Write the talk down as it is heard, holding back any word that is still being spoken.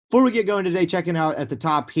Before we get going today, checking out at the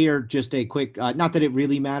top here, just a quick, not that it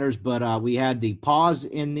really matters, but we had the pause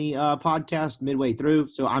in the podcast midway through.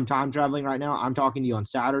 So I'm time traveling right now. I'm talking to you on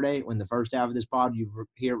Saturday when the first half of this pod you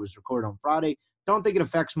hear was recorded on Friday. Don't think it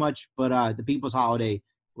affects much, but the People's Holiday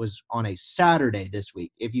was on a Saturday this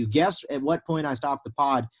week. If you guess at what point I stopped the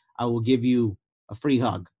pod, I will give you a free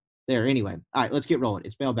hug. There, anyway. All right, let's get rolling.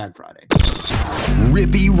 It's Mailbag Friday.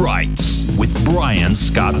 Rippy Writes with Brian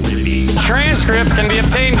Scott Rippey. Transcripts can be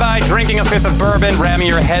obtained by drinking a fifth of bourbon, ramming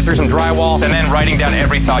your head through some drywall, and then writing down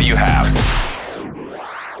every thought you have.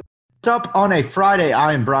 What's up on a Friday?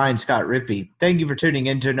 I am Brian Scott Rippey. Thank you for tuning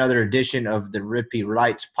in to another edition of the Rippy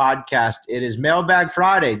Writes podcast. It is Mailbag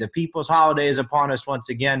Friday. The People's Holiday is upon us once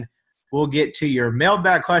again. We'll get to your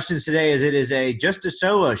mailbag questions today as it is just a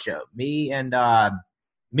solo show. Me and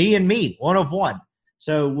me, one of one.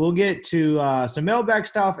 So we'll get to some mailbag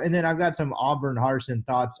stuff, and then I've got some Auburn Harsin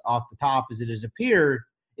thoughts off the top as it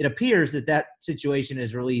appears that situation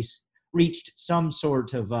has reached some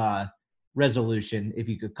sort of resolution, if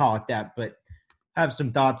you could call it that, but have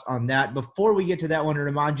some thoughts on that. Before we get to that, I want to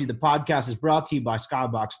remind you the podcast is brought to you by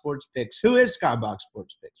Skybox Sports Picks. Who is Skybox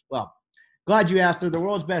Sports Picks? Well, glad you asked. They're the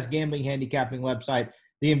world's best gambling handicapping website,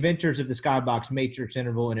 the inventors of the Skybox Matrix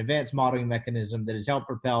Interval, an advanced modeling mechanism that has helped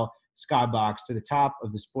propel Skybox to the top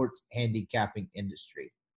of the sports handicapping industry.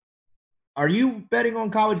 Are you betting on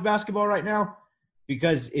college basketball right now?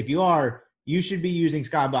 Because if you are, you should be using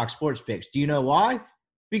Skybox Sports Picks. Do you know why?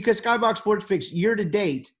 Because Skybox Sports Picks year to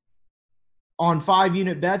date on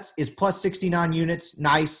 5-unit bets is plus 69 units.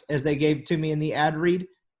 Nice, as they gave to me in the ad read.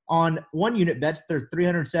 On 1-unit bets, they're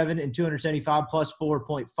 307 and 275 plus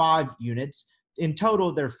 4.5 units. In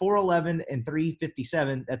total, they're 411 and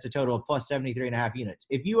 357. That's a total of plus 73.5 units.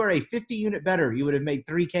 If you are a 50-unit bettor, you would have made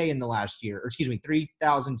 $3,000 in the last year, or excuse me,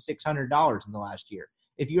 $3,600 in the last year.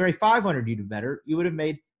 If you're a 500-unit bettor, you would have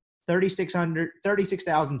made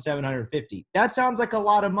 $36,750. That sounds like a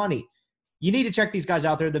lot of money. You need to check these guys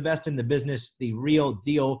out. They're the best in the business, the real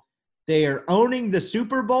deal. They are owning the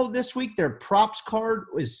Super Bowl this week. Their props card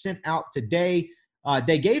was sent out today.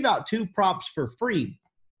 They gave out 2 props for free.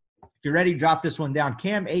 If you're ready, drop this one down.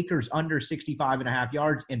 Cam Akers under 65.5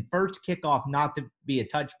 yards and first kickoff not to be a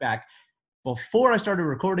touchback. Before I started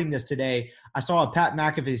recording this today, I saw a Pat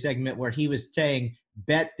McAfee segment where he was saying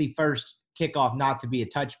bet the first kickoff not to be a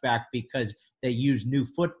touchback because they use new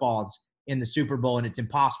footballs in the Super Bowl, and it's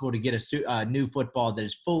impossible to get a new football that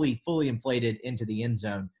is fully inflated into the end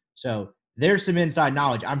zone. So there's some inside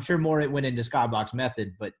knowledge. I'm sure more it went into Skybox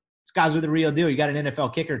method, but these guys are the real deal. You got an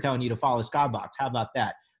NFL kicker telling you to follow Skybox. How about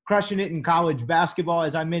that? Crushing it in college basketball.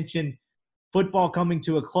 As I mentioned, football coming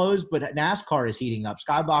to a close, but NASCAR is heating up.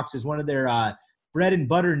 Skybox is one of their bread and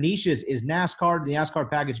butter niches is NASCAR. The NASCAR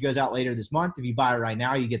package goes out later this month. If you buy it right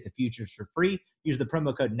now, you get the futures for free. Use the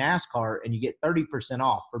promo code NASCAR, and you get 30%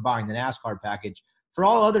 off for buying the NASCAR package. For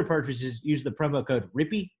all other purchases, use the promo code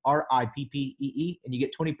RIPPEE, RIPPEE, and you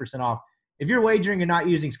get 20% off. If you're wagering and not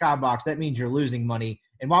using Skybox, that means you're losing money.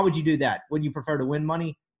 And why would you do that? Wouldn't you prefer to win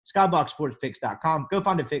money? SkyboxSportsPicks.com. Go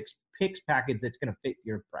find a picks package that's going to fit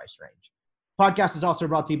your price range. Podcast is also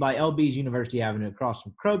brought to you by LB's University Avenue across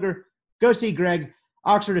from Kroger. Go see Greg.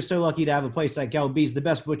 Oxford is so lucky to have a place like LB's, the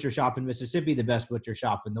best butcher shop in Mississippi, the best butcher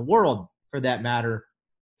shop in the world, for that matter.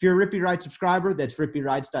 If you're a Rippy Writes subscriber, that's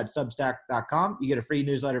rippywrites.substack.com. You get a free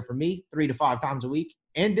newsletter from me 3 to 5 times a week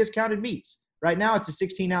and discounted meats. Right now, it's a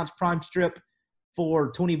 16-ounce prime strip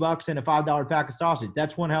for $20 and a $5 pack of sausage.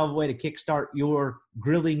 That's one hell of a way to kickstart your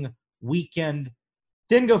grilling weekend.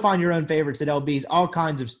 Then go find your own favorites at LB's. All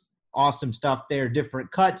kinds of awesome stuff there.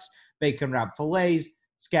 Different cuts, bacon wrapped fillets,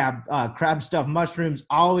 crab stuffed mushrooms.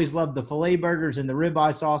 I always love the filet burgers and the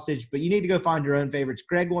ribeye sausage, but you need to go find your own favorites.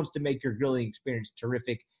 Greg wants to make your grilling experience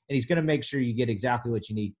terrific, and he's going to make sure you get exactly what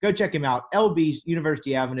you need. Go check him out. LB's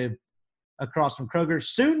University Avenue across from Kroger,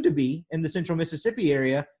 soon to be in the central Mississippi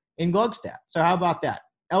area in Gluckstadt. So how about that?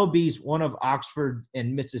 LB's, one of Oxford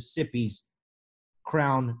and Mississippi's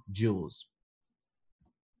crown jewels.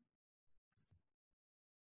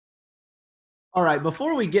 All right,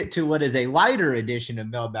 before we get to what is a lighter edition of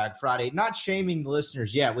Mailbag Friday, not shaming the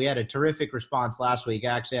listeners yet. We had a terrific response last week. I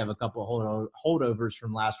actually have a couple of holdovers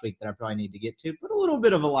from last week that I probably need to get to, but a little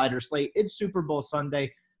bit of a lighter slate. It's Super Bowl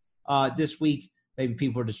Sunday this week. Maybe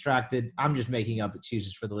people are distracted. I'm just making up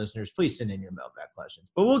excuses for the listeners. Please send in your mailbag questions.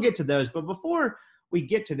 But we'll get to those. But before we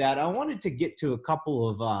get to that, I wanted to get to a couple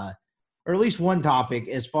of or at least one topic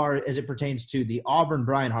as far as it pertains to the Auburn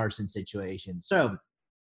Brian Harsin situation. So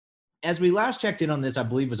as we last checked in on this, I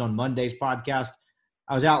believe was on Monday's podcast,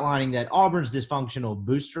 I was outlining that Auburn's dysfunctional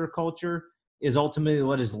booster culture is ultimately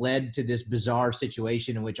what has led to this bizarre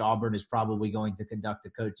situation in which Auburn is probably going to conduct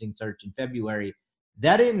a coaching search in February.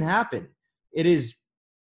 That didn't happen. It has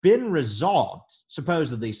been resolved,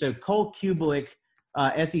 supposedly. So Cole Kubelik,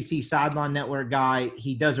 SEC Sideline Network guy,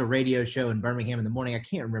 he does a radio show in Birmingham in the morning. I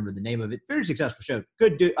can't remember the name of it. Very successful show.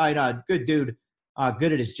 Good dude,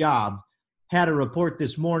 good at his job. Had a report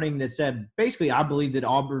this morning that said, basically, I believe that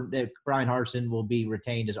Bryan Harsin will be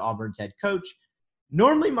retained as Auburn's head coach.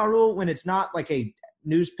 Normally, my rule, when it's not like a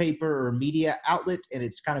newspaper or media outlet and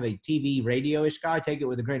it's kind of a TV, radio-ish guy, take it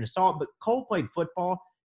with a grain of salt. But Cole played football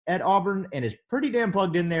at Auburn and is pretty damn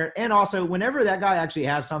plugged in there. And also, whenever that guy actually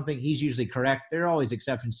has something, he's usually correct. There are always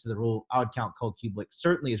exceptions to the rule. I would count Cole Kubelik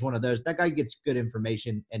certainly as one of those. That guy gets good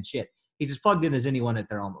information and shit. He's as plugged in as anyone at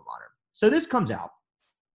their alma mater. So this comes out.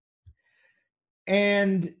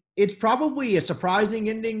 And it's probably a surprising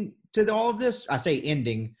ending to all of this. I say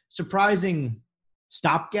ending, surprising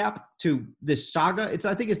stopgap to this saga.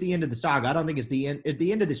 I think it's the end of the saga. I don't think it's the end at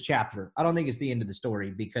the end of this chapter. I don't think it's the end of the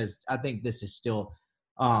story, because I think this is still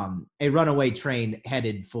a runaway train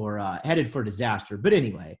headed for disaster. But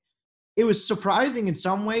anyway, it was surprising in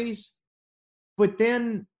some ways, but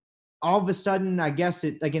then all of a sudden, I guess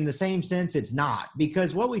it, like in the same sense, it's not,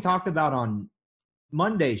 because what we talked about on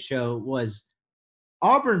Monday's show was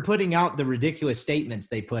Auburn putting out the ridiculous statements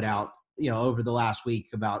they put out, over the last week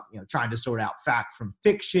about, trying to sort out fact from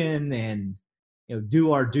fiction and,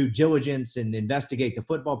 do our due diligence and investigate the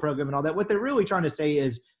football program and all that. What they're really trying to say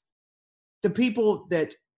is the people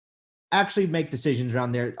that actually make decisions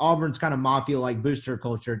around there, Auburn's kind of mafia-like booster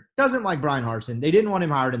culture, doesn't like Bryan Harsin. They didn't want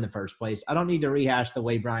him hired in the first place. I don't need to rehash the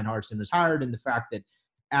way Bryan Harsin was hired and the fact that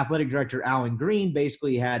athletic director Alan Green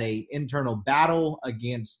basically had a internal battle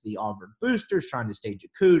against the Auburn boosters, trying to stage a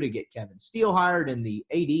coup to get Kevin Steele hired, and the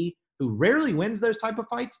AD, who rarely wins those type of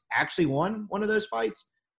fights, actually won one of those fights.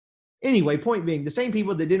 Anyway, point being, the same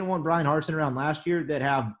people that didn't want Bryan Harsin around last year that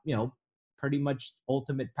have, pretty much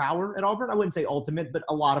ultimate power at Auburn. I wouldn't say ultimate, but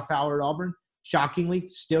a lot of power at Auburn. Shockingly,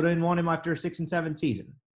 still didn't want him after a 6-7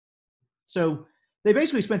 season. So they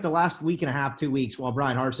basically spent the last week and a half, 2 weeks, while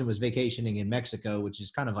Bryan Harsin was vacationing in Mexico, which is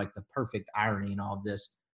kind of like the perfect irony in all of this,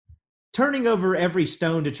 turning over every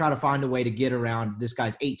stone to try to find a way to get around this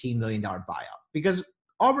guy's $18 million buyout. Because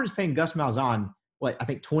Auburn is paying Gus Malzahn, I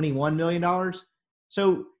think $21 million.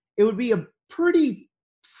 So it would be a pretty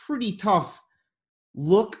tough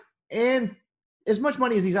look. And as much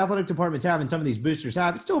money as these athletic departments have and some of these boosters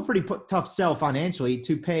have, it's still a pretty tough sell financially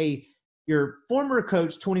to pay your former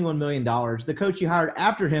coach $21 million, the coach you hired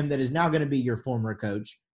after him that is now going to be your former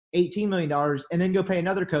coach, $18 million, and then go pay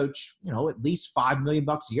another coach, at least $5 million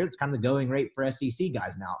a year. That's kind of the going rate for SEC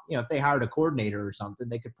guys now. If they hired a coordinator or something,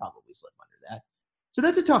 they could probably slip under that. So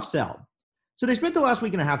that's a tough sell. So they spent the last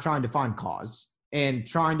week and a half trying to find cause and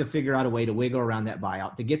trying to figure out a way to wiggle around that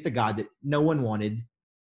buyout to get the guy that no one wanted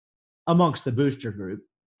amongst the booster group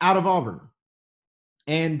out of Auburn.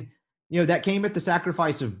 And, that came at the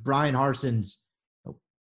sacrifice of Bryan Harsin's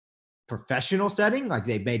professional setting. Like,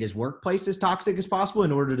 they made his workplace as toxic as possible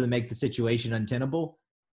in order to make the situation untenable.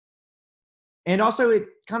 And also it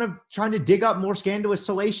kind of trying to dig up more scandalous,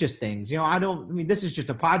 salacious things. This is just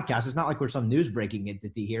a podcast. It's not like we're some news breaking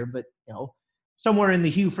entity here, but, somewhere in the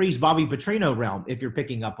Hugh Freeze, Bobby Petrino realm, if you're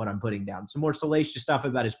picking up what I'm putting down. Some more salacious stuff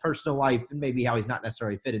about his personal life and maybe how he's not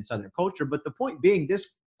necessarily fit in Southern culture. But the point being, this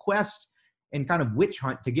quest and kind of witch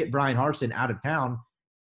hunt to get Bryan Harsin out of town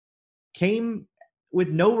came with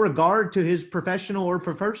no regard to his professional or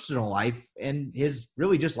personal life and his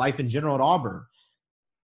really just life in general at Auburn.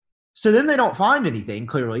 So then they don't find anything,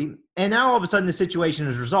 clearly. And now all of a sudden the situation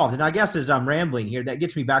is resolved. And I guess as I'm rambling here, that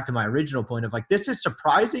gets me back to my original point of this is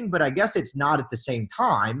surprising, but I guess it's not at the same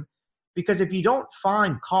time, because if you don't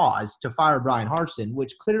find cause to fire Bryan Harsin,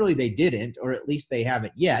 which clearly they didn't, or at least they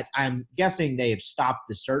haven't yet, I'm guessing they have stopped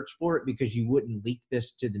the search for it, because you wouldn't leak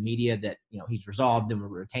this to the media that, he's resolved and we're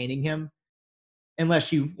retaining him,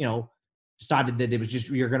 unless you, decided that it was just,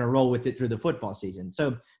 you're going to roll with it through the football season.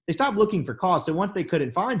 So they stopped looking for cause. So once they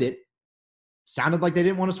couldn't find it, sounded like they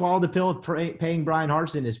didn't want to swallow the pill of paying Bryan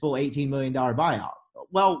Harsin his full $18 million buyout.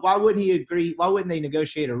 Well, why wouldn't he agree? Why wouldn't they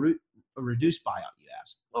negotiate a reduced buyout, you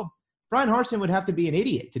ask? Well, Bryan Harsin would have to be an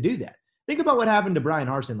idiot to do that. Think about what happened to Bryan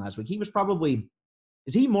Harsin last week. He was probably –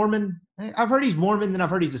 is he Mormon? I've heard he's Mormon, then I've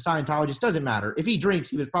heard he's a Scientologist. Doesn't matter. If he drinks,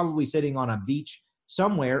 he was probably sitting on a beach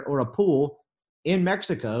somewhere or a pool in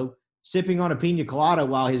Mexico sipping on a pina colada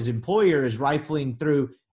while his employer is rifling through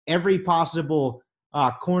every possible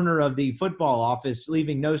corner of the football office,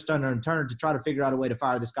 leaving no stone unturned to try to figure out a way to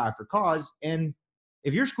fire this guy for cause. And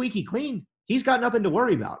if you're squeaky clean, he's got nothing to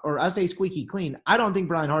worry about. Or I say squeaky clean. I don't think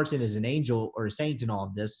Brian Harsin is an angel or a saint in all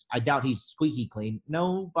of this. I doubt he's squeaky clean.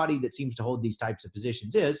 Nobody that seems to hold these types of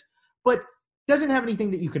positions is, but doesn't have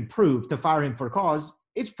anything that you can prove to fire him for cause.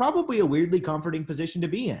 It's probably a weirdly comforting position to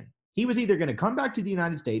be in. He was either going to come back to the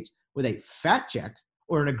United States with a fat check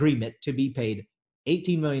or an agreement to be paid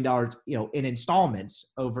 $18 million, in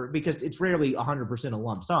installments over, because it's rarely 100% a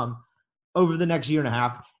lump sum, over the next year and a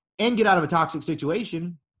half, and get out of a toxic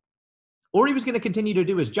situation, or he was going to continue to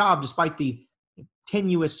do his job despite the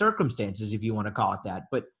tenuous circumstances, if you want to call it that.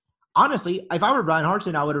 But honestly, if I were Brian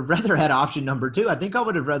Harsin, I would have rather had option number 2. I think I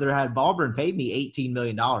would have rather had Auburn pay me $18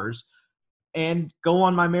 million and go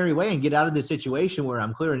on my merry way and get out of this situation where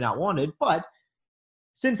I'm clearly not wanted. But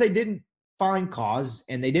since they didn't find cause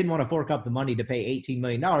and they didn't want to fork up the money to pay $18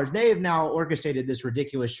 million, they have now orchestrated this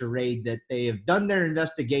ridiculous charade that they have done their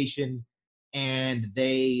investigation and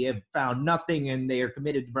they have found nothing, and they are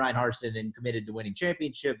committed to Brian Harsin and committed to winning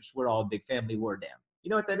championships. We're all a big family. War damn. You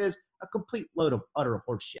know what that is? A complete load of utter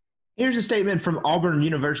horseshit. Here's a statement from Auburn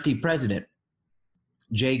University president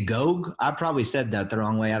Jay Gog. I probably said that the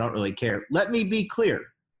wrong way. I don't really care. Let me be clear.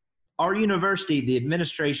 Our university, the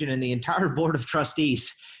administration, and the entire board of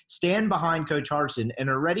trustees stand behind Coach Harsin and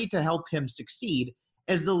are ready to help him succeed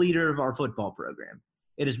as the leader of our football program.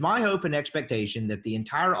 It is my hope and expectation that the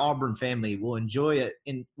entire Auburn family will enjoy it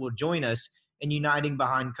and will join us in uniting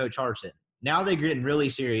behind Coach Harsin. Now they're getting really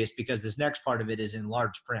serious because this next part of it is in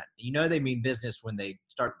large print. You know they mean business when they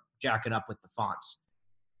start jacking up with the fonts.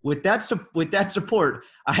 With that support,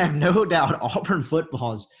 I have no doubt Auburn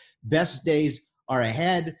football's best days are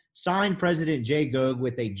ahead. Signed, President Jay Gog,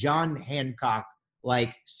 with a John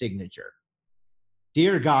Hancock-like signature.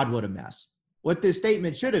 Dear God, what a mess. What this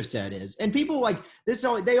statement should have said is, and people like this,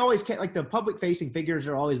 they always can't, like the public-facing figures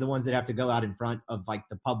are always the ones that have to go out in front of like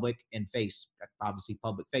the public and face, obviously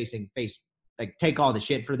public-facing, face, like take all the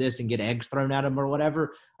shit for this and get eggs thrown at them or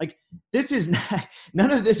whatever. Like this is not,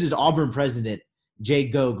 none of this is Auburn President Jay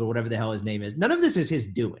Gog or whatever the hell his name is. None of this is his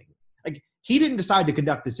doing. Like he didn't decide to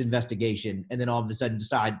conduct this investigation and then all of a sudden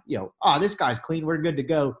decide, this guy's clean, we're good to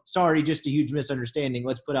go. Sorry, just a huge misunderstanding.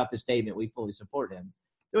 Let's put out this statement. We fully support him.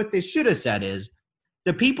 What they should have said is,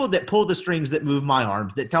 the people that pull the strings that move my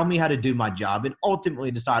arms, that tell me how to do my job and ultimately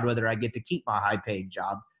decide whether I get to keep my high-paid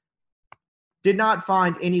job, did not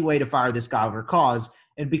find any way to fire this guy over cause.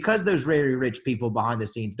 And because those very rich people behind the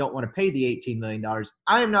scenes don't want to pay the $18 million,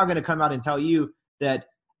 I am now going to come out and tell you that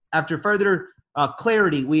after further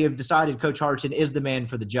clarity, we have decided Coach Harsin is the man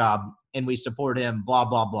for the job and we support him, blah,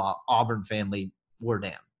 blah, blah, Auburn family, war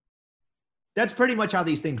damn. That's pretty much how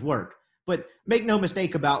these things work. But make no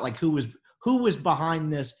mistake about like who was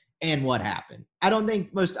behind this and what happened. I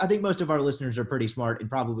think most of our listeners are pretty smart and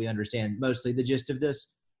probably understand mostly the gist of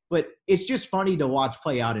this. But it's just funny to watch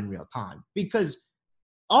play out in real time because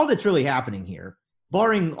all that's really happening here,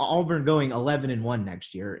 barring Auburn going 11-1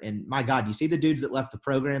 next year, and my God, you see the dudes that left the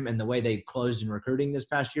program and the way they closed in recruiting this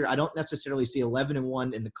past year. I don't necessarily see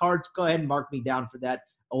 11-1 in the cards. Go ahead and mark me down for that.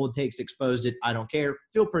 Old takes exposed it. I don't care.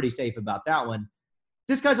 Feel pretty safe about that one.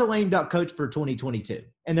 This guy's a lame duck coach for 2022,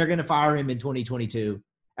 and they're going to fire him in 2022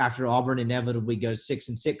 after Auburn inevitably goes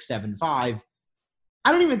 6-6, 7-5.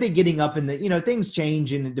 I don't even think getting up in the, things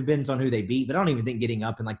change and it depends on who they beat, but I don't even think getting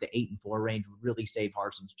up in like the 8-4 range would really save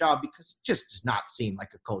Harsin's job because it just does not seem like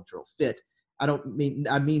a cultural fit. I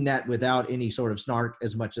mean that without any sort of snark,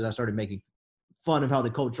 as much as I started making fun of how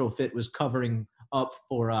the cultural fit was covering up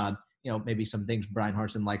for, maybe some things Brian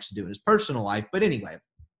Harsin likes to do in his personal life. But anyway,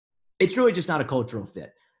 it's really just not a cultural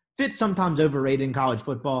fit. Fit's sometimes overrated in college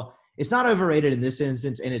football. It's not overrated in this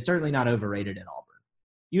instance, and it's certainly not overrated in Auburn.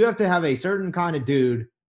 You have to have a certain kind of dude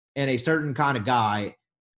and a certain kind of guy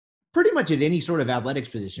pretty much at any sort of athletics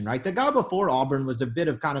position, right? The guy before Auburn was a bit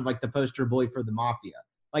of kind of like the poster boy for the mafia.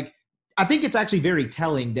 Like, I think it's actually very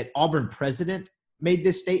telling that Auburn president made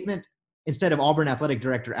this statement instead of Auburn athletic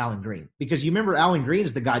director Allen Green. Because you remember Allen Green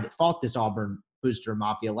is the guy that fought this Auburn booster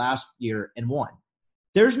mafia last year and won.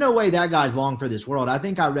 There's no way that guy's long for this world. I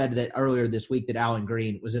think I read that earlier this week that Allen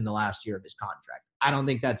Green was in the last year of his contract. I don't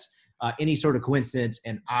think that's any sort of coincidence,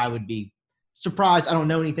 and I would be surprised. I don't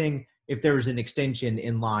know anything if there was an extension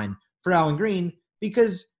in line for Allen Green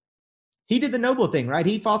because he did the noble thing, right?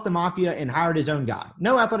 He fought the mafia and hired his own guy.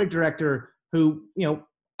 No athletic director who,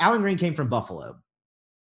 Allen Green came from Buffalo.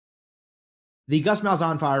 The Gus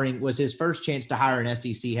Malzahn firing was his first chance to hire an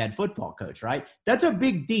SEC head football coach, right? That's a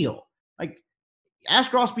big deal. Like,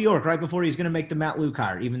 ask Ross Bjork right before he's going to make the Matt Luke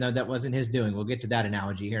hire, even though that wasn't his doing. We'll get to that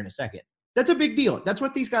analogy here in a second. That's a big deal. That's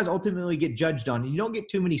what these guys ultimately get judged on. And you don't get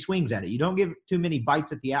too many swings at it. You don't give too many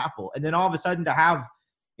bites at the apple. And then all of a sudden to have,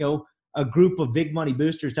 a group of big money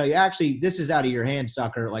boosters tell you, actually, this is out of your hand,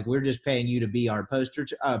 sucker. Like, we're just paying you to be our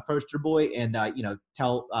poster boy and,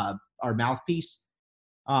 tell our mouthpiece.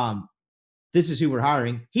 This is who we're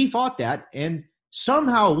hiring. He fought that and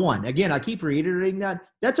somehow won. Again, I keep reiterating that.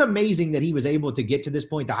 That's amazing that he was able to get to this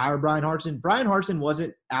point to hire Brian Harsin. Brian Harsin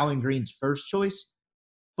wasn't Alan Green's first choice,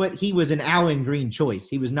 but he was an Alan Green choice.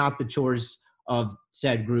 He was not the choice of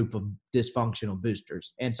said group of dysfunctional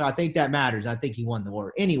boosters. And so I think that matters. I think he won the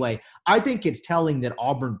war. Anyway, I think it's telling that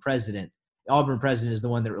Auburn president is the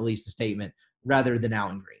one that released the statement rather than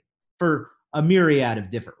Alan Green for a myriad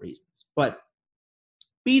of different reasons. But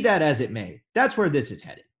be that as it may, that's where this is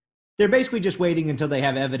headed. They're basically just waiting until they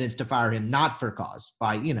have evidence to fire him, not for cause,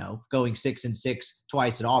 by, going 6-6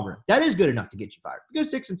 twice at Auburn. That is good enough to get you fired. If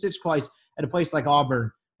you go 6-6 twice at a place like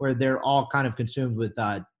Auburn, where they're all kind of consumed with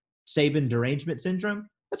Saban derangement syndrome,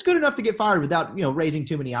 that's good enough to get fired without, raising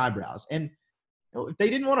too many eyebrows. And if they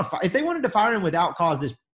didn't want to if they wanted to fire him without cause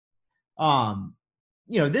this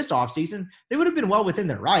this offseason, they would have been well within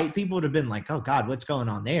their right. People would have been like, oh, God, what's going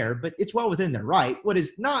on there? But it's well within their right. What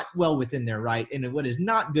is not well within their right and what is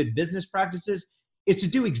not good business practices is to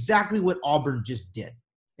do exactly what Auburn just did.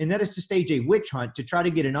 And that is to stage a witch hunt to try to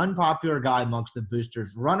get an unpopular guy amongst the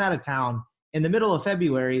boosters run out of town in the middle of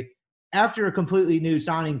February after a completely new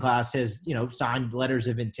signing class has, signed letters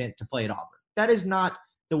of intent to play at Auburn. That is not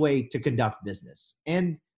the way to conduct business.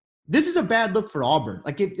 And this is a bad look for Auburn.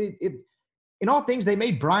 Like in all things, they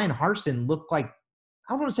made Brian Harsin look like,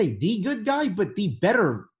 I don't want to say the good guy, but the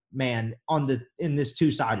better man in this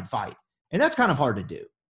two-sided fight. And that's kind of hard to do.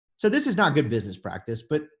 So this is not good business practice,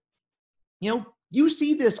 but you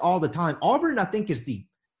see this all the time. Auburn, I think, is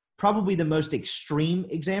probably the most extreme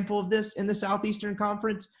example of this in the Southeastern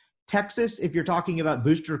Conference. Texas, if you're talking about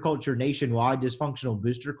booster culture nationwide, dysfunctional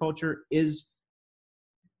booster culture, is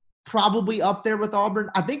probably up there with Auburn.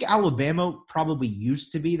 I think Alabama probably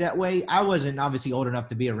used to be that way. I wasn't obviously old enough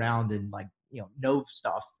to be around and know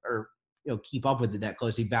stuff or keep up with it that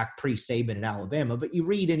closely back pre-Saban in Alabama. But you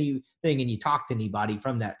read anything and you talk to anybody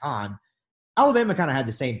from that time, Alabama kind of had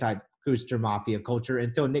the same type booster mafia culture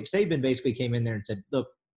until Nick Saban basically came in there and said, look,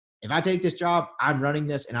 if I take this job, I'm running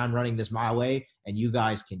this and I'm running this my way, and you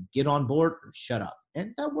guys can get on board or shut up.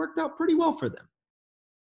 And that worked out pretty well for them.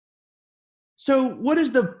 So what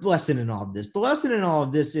is the lesson in all of this? The lesson in all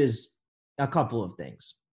of this is a couple of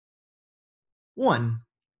things. One,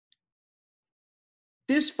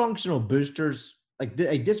 dysfunctional boosters, like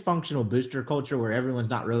a dysfunctional booster culture where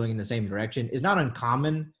everyone's not rowing in the same direction, is not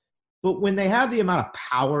uncommon. But when they have the amount of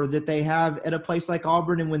power that they have at a place like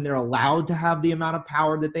Auburn, and when they're allowed to have the amount of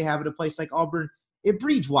power that they have at a place like Auburn, it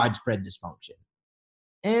breeds widespread dysfunction.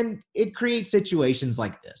 And it creates situations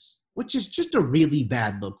like this, which is just a really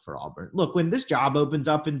bad look for Auburn. Look, when this job opens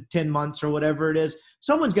up in 10 months or whatever it is,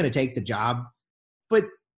 someone's going to take the job. But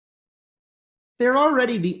they're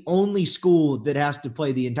already the only school that has to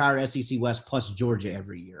play the entire SEC West plus Georgia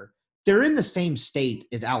every year. They're in the same state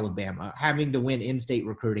as Alabama, having to win in-state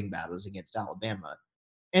recruiting battles against Alabama.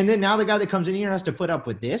 And then now the guy that comes in here has to put up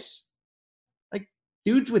with this? Like,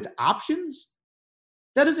 dudes with options?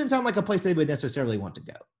 That doesn't sound like a place they would necessarily want to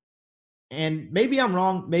go. And maybe I'm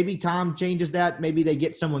wrong. Maybe Tom changes that. Maybe they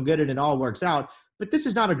get someone good and it all works out. But this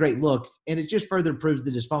is not a great look, and it just further proves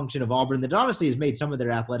the dysfunction of Auburn that honestly has made some of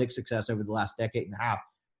their athletic success over the last decade and a half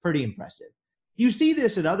pretty impressive. You see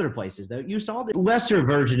this at other places, though. You saw the lesser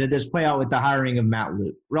version of this play out with the hiring of Matt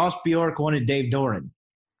Luke. Ross Bjork wanted Dave Doran.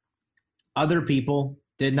 Other people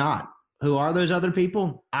did not. Who are those other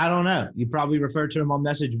people? I don't know. You probably refer to them on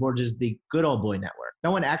message boards as the Good Old Boy Network.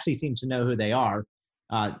 No one actually seems to know who they are.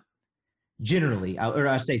 Generally, or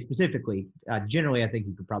I say specifically, generally, I think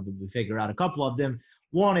you could probably figure out a couple of them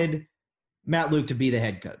wanted Matt Luke to be the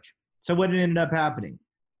head coach. So what ended up happening?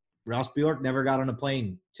 Ross Bjork never got on a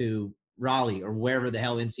plane to Raleigh or wherever the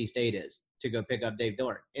hell NC State is to go pick up Dave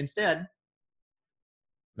Doran. Instead,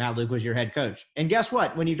 Matt Luke was your head coach. And guess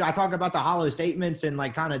what? When I talk about the hollow statements and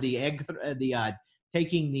like kind of the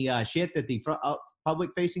taking the shit that the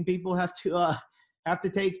public-facing people have to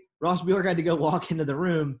take, Ross Bjork had to go walk into the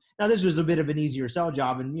room. Now, this was a bit of an easier sell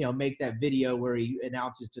job and, make that video where he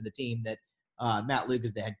announces to the team that Matt Luke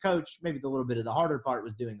is the head coach. Maybe the little bit of the harder part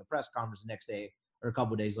was doing a press conference the next day or a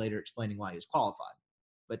couple of days later explaining why he was qualified.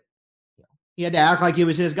 But he had to act like he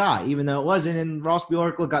was his guy, even though it wasn't. And Ross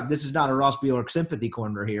Bjork, look, this is not a Ross Bjork sympathy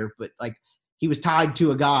corner here, but like he was tied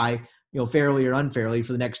to a guy, fairly or unfairly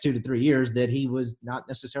for the next 2 to 3 years that he was not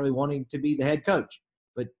necessarily wanting to be the head coach.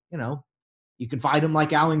 But, you can fight him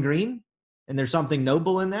like Alan Green, and there's something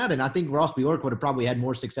noble in that. And I think Ross Bjork would have probably had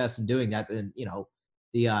more success in doing that than,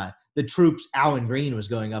 the troops Alan Green was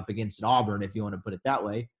going up against at Auburn, if you want to put it that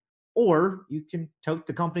way. or you can tote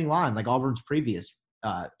the company line like Auburn's previous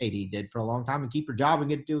AD did for a long time and keep your job and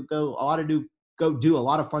get to go do a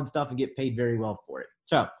lot of fun stuff and get paid very well for it.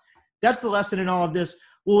 So that's the lesson in all of this.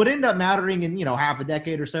 Will it end up mattering in, half a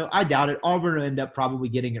decade or so? I doubt it. Auburn will end up probably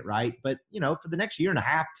getting it right. But, for the next year and a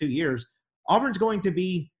half, 2 years, Auburn's going to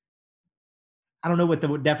be, I don't know what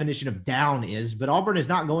the definition of down is, but Auburn is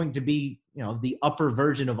not going to be, the upper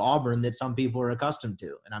version of Auburn that some people are accustomed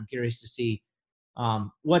to. And I'm curious to see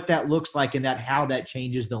what that looks like and how that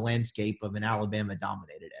changes the landscape of an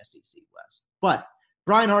Alabama-dominated SEC West. But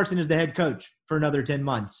Brian Harsin is the head coach for another 10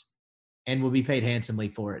 months and will be paid handsomely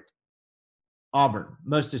for it. Auburn,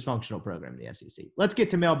 most dysfunctional program in the SEC. Let's get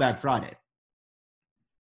to Mailbag Friday.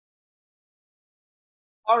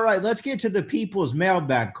 All right, let's get to the people's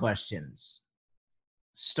mailbag questions.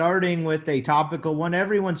 Starting with a topical one,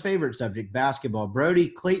 everyone's favorite subject, basketball. Brody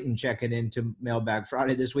Clayton checking into Mailbag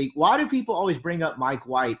Friday this week. Why do people always bring up Mike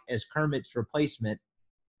White as Kermit's replacement?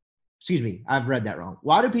 Excuse me, I've read that wrong.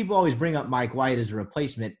 Why do people always bring up Mike White as a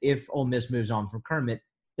replacement if Ole Miss moves on from Kermit?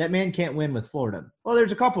 That man can't win with Florida. Well,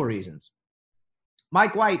 there's a couple of reasons.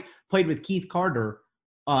 Mike White played with Keith Carter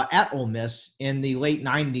at Ole Miss in the late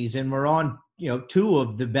 90s and were on, two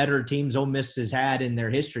of the better teams Ole Miss has had in their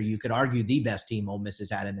history. You could argue the best team Ole Miss has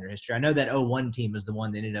had in their history. I know that 01 team is the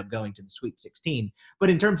one that ended up going to the Sweet 16. But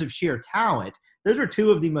in terms of sheer talent, those are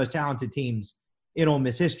two of the most talented teams in Ole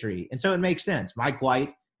Miss history. And so it makes sense. Mike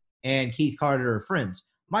White and Keith Carter are friends.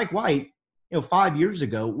 Mike White, 5 years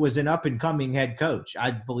ago was an up-and-coming head coach.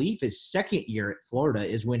 I believe his second year at Florida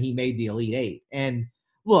is when he made the Elite Eight. And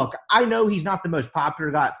look, I know he's not the most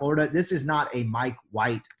popular guy at Florida. This is not a Mike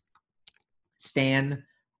White stan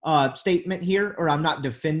statement here, or I'm not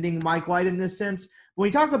defending Mike White in this sense. When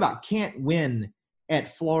we talk about can't win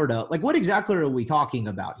at Florida, like what exactly are we talking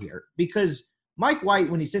about here? Because Mike White,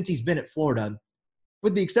 since he's been at Florida,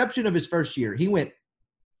 with the exception of his first year, he went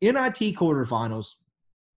NIT quarterfinals,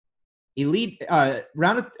 Elite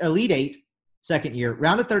Eight, second year,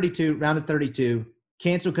 round of 32,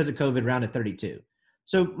 canceled because of COVID, round of 32.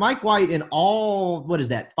 So Mike White in all,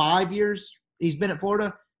 5 years he's been at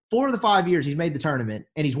Florida? 4 of the 5 years he's made the tournament,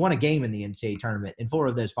 and he's won a game in the NCAA tournament in 4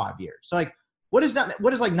 of those 5 years. So, what does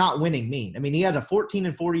not winning mean? I mean, he has a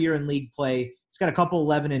 14-4 year in league play. He's got a couple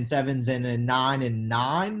 11-7s and a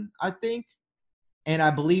 9-9, I think. And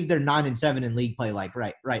I believe they're 9-7 in league play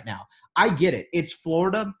right now. I get it. It's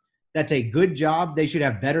Florida. That's a good job. They should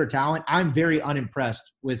have better talent. I'm very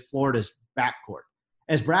unimpressed with Florida's backcourt.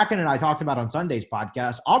 As Bracken and I talked about on Sunday's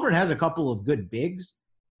podcast, Auburn has a couple of good bigs,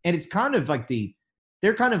 and it's kind of like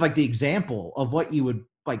they're kind of like the example of what you would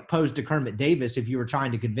pose to Kermit Davis if you were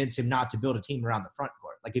trying to convince him not to build a team around the front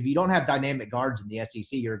court. Like if you don't have dynamic guards in the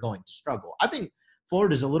SEC, you're going to struggle. I think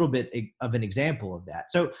Florida's a little bit of an example of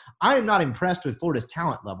that. So I am not impressed with Florida's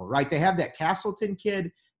talent level, right? They have that Castleton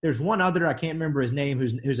kid. There's one other, I can't remember his name,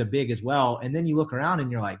 who's a big as well. And then you look around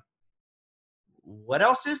and you're like, what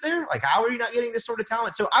else is there? Like, how are you not getting this sort of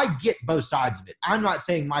talent? So I get both sides of it. I'm not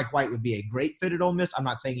saying Mike White would be a great fit at Ole Miss. I'm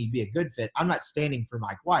not saying he'd be a good fit. I'm not standing for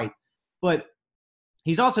Mike White. But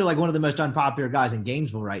he's also one of the most unpopular guys in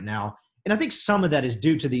Gainesville right now. And I think some of that is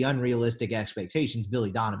due to the unrealistic expectations Billy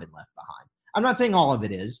Donovan left behind. I'm not saying all of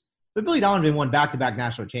it is, but Billy Donovan won back-to-back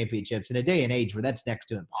national championships in a day and age where that's next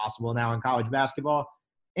to impossible now in college basketball.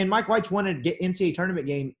 And Mike White's won an NCAA tournament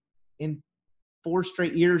game in 4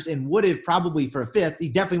 straight years and would have probably for a fifth. He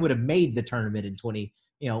definitely would have made the tournament in 20.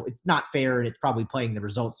 It's not fair, and it's probably playing the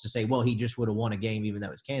results to say, well, he just would have won a game even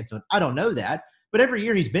though it's canceled. I don't know that. But every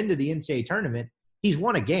year he's been to the NCAA tournament, he's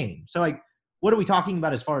won a game. So, what are we talking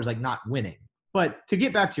about as far as, not winning? But to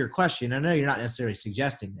get back to your question, I know you're not necessarily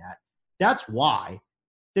suggesting that. That's why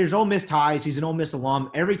there's Ole Miss ties. He's an Ole Miss alum.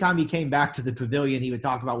 Every time he came back to the Pavilion, he would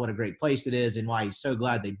talk about what a great place it is and why he's so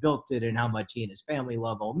glad they built it and how much he and his family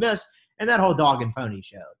love Ole Miss and that whole dog and pony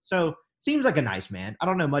show. So seems like a nice man. I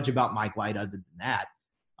don't know much about Mike White other than that.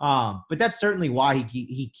 But that's certainly why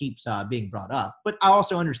he keeps being brought up. But I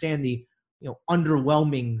also understand the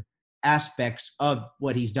underwhelming aspects of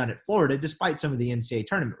what he's done at Florida, despite some of the NCAA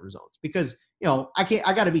tournament results. Because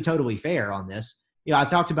I got to be totally fair on this. I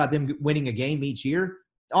talked about them winning a game each year.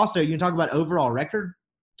 Also, you can talk about overall record: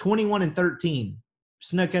 21-13,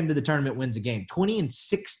 snuck into the tournament, wins a game.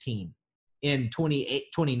 20-16 in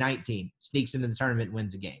 2019, sneaks into the tournament,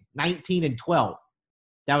 wins a game. 19-12.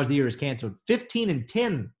 That was the year it was canceled.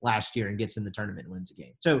 15-10 last year and gets in the tournament, wins a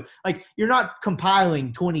game. So, you're not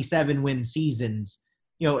compiling 27-win seasons,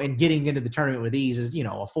 and getting into the tournament with ease as, a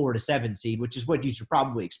 4-7 seed, which is what you should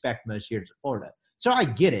probably expect most years at Florida. So I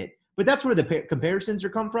get it, but that's where the comparisons are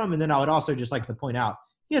come from. And then I would also just like to point out,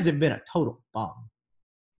 he hasn't been a total bum.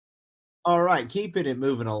 All right, keeping it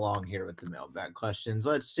moving along here with the mailbag questions.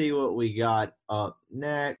 Let's see what we got up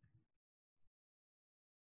next.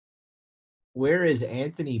 Where is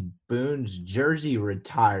Anthony Boone's jersey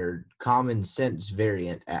retired? Common Sense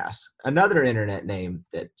Variant asks. Another internet name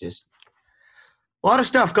that just a lot of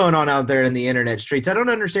stuff going on out there in the internet streets. I don't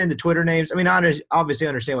understand the Twitter names. I mean, I obviously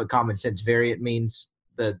understand what Common Sense Variant means.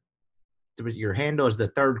 Your handle is the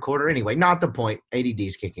third quarter. Anyway, not the point.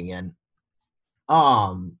 ADD's kicking in.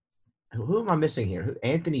 Who am I missing here?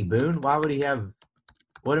 Anthony Boone? Why would he have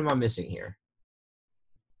 – what am I missing here?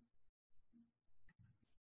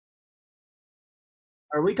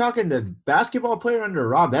 Are we talking the basketball player under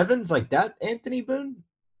Rob Evans like that, Anthony Boone?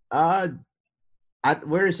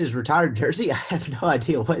 Where is his retired jersey? I have no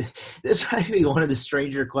idea. This might be one of the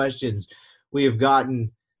stranger questions we have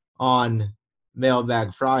gotten on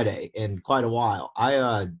Mailbag Friday in quite a while.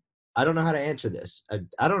 I don't know how to answer this.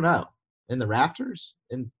 I don't know. In the rafters?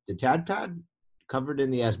 In the Tad Pad? Covered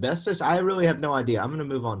in the asbestos? I really have no idea. I'm going to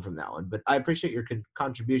move on from that one. But I appreciate your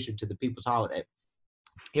contribution to the People's Holiday.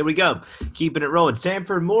 Here we go. Keeping it rolling.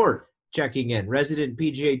 Sanford Moore checking in. Resident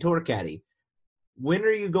PGA Tour caddy. When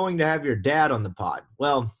are you going to have your dad on the pod?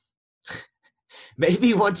 Well,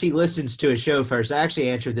 maybe once he listens to a show first. I actually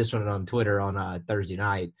answered this one on Twitter on Thursday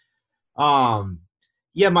night.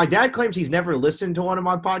 Yeah, my dad claims he's never listened to one of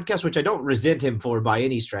my podcasts, which I don't resent him for by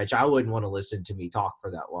any stretch. I wouldn't want to listen to me talk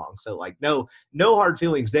for that long. So, no hard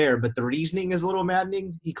feelings there, but the reasoning is a little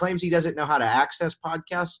maddening. He claims he doesn't know how to access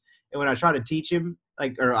podcasts, and when I try to teach him,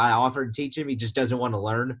 or I offer to teach him, he just doesn't want to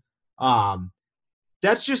learn.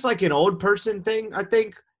 That's just like an old person thing, I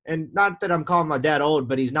think. And not that I'm calling my dad old,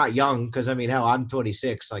 but he's not young because, I mean, hell, I'm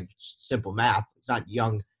 26, simple math. It's not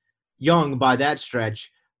young by that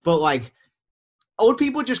stretch. But, old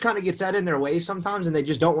people just kind of get set in their ways sometimes and they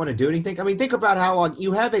just don't want to do anything. I mean, think about how long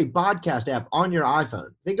you have a podcast app on your iPhone.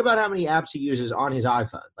 Think about how many apps he uses on his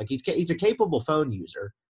iPhone. He's a capable phone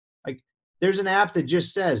user. There's an app that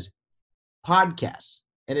just says podcasts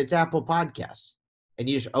and it's Apple Podcasts. And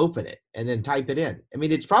you just open it and then type it in. I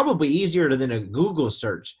mean, it's probably easier than a Google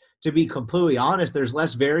search, to be completely honest. There's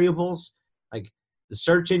less variables. The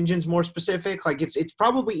search engine's more specific. It's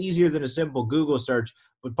probably easier than a simple Google search.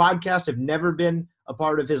 But podcasts have never been a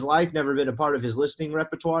part of his life, never been a part of his listening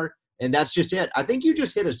repertoire. And that's just it. I think you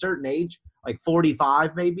just hit a certain age,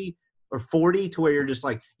 45 maybe, or 40, to where you're just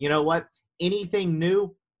you know what? Anything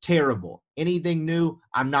new, terrible. Anything new,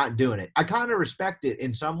 I'm not doing it. I kind of respect it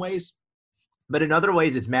in some ways. But in other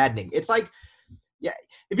ways, it's maddening. It's yeah,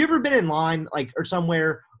 have you ever been in line, or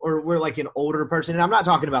somewhere, or we're an older person? And I'm not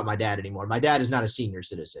talking about my dad anymore. My dad is not a senior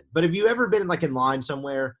citizen. But have you ever been in line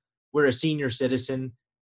somewhere where a senior citizen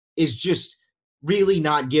is just really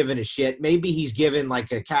not giving a shit? Maybe he's given a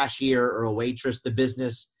cashier or a waitress the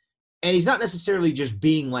business, and he's not necessarily just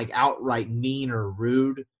being outright mean or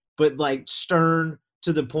rude, but stern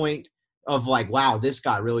to the point of wow, this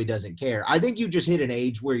guy really doesn't care. I think you just hit an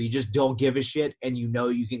age where you just don't give a shit and you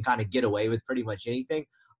can kind of get away with pretty much anything.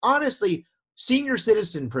 Honestly, senior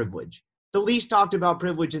citizen privilege, the least talked about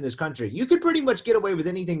privilege in this country. You could pretty much get away with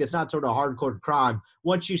anything that's not sort of hardcore crime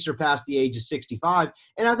once you surpass the age of 65.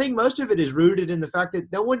 And I think most of it is rooted in the fact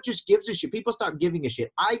that no one just gives a shit. People stop giving a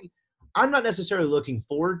shit. I'm not necessarily looking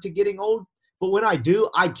forward to getting old, but when I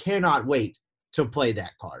do, I cannot wait to play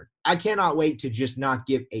that card. I cannot wait to just not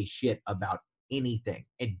give a shit about anything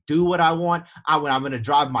and do what I want. I'm going to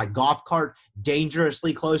drive my golf cart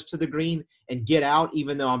dangerously close to the green and get out,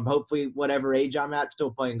 even though I'm hopefully whatever age I'm at,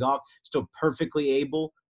 still playing golf, still perfectly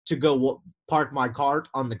able to go park my cart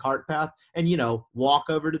on the cart path and, walk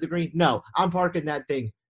over to the green. No, I'm parking that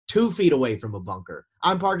thing 2 feet away from a bunker.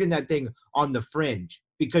 I'm parking that thing on the fringe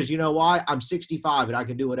because you know why? I'm 65 and I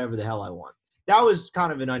can do whatever the hell I want. That was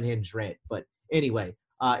kind of an unhinged rant, but anyway,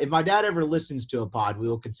 if my dad ever listens to a pod, we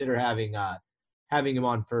will consider having him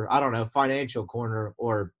on for, I don't know, financial corner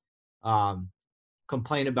or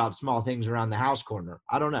complain about small things around the house corner.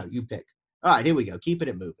 I don't know. You pick. All right, here we go. Keeping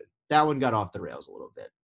it moving. That one got off the rails a little bit.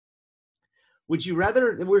 Would you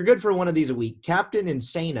rather, we're good for one of these a week, Captain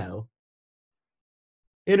Insano,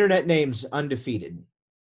 internet names undefeated.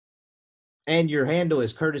 And your handle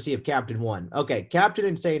is courtesy of Captain One. Okay, Captain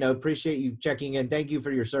Insano, appreciate you checking in. Thank you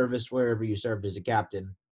for your service wherever you served as a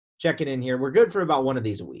captain. Checking in here. We're good for about one of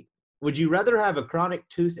these a week. Would you rather have a chronic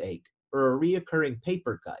toothache or a reoccurring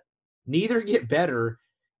paper cut? Neither get better,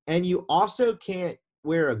 and you also can't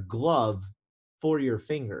wear a glove for your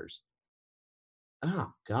fingers.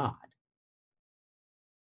 Oh, God.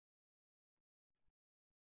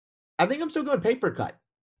 I think I'm still going paper cut.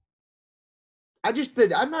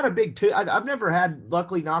 I'm not a big I've never had,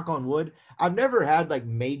 luckily, knock on wood, I've never had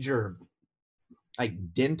major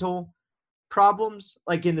dental problems.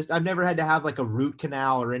 Like in this, I've never had to have like a root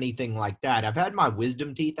canal or anything like that. I've had my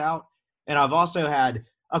wisdom teeth out, and I've also had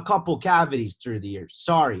a couple cavities through the years.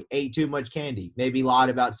 Sorry, ate too much candy. Maybe lied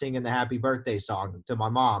about singing the happy birthday song to my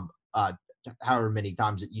mom, however many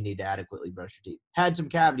times that you need to adequately brush your teeth. Had some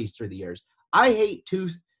cavities through the years. I hate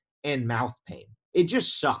tooth and mouth pain. It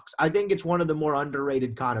just sucks. I think it's one of the more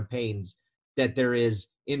underrated kind of pains that there is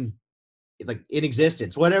in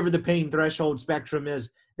existence. Whatever the pain threshold spectrum is,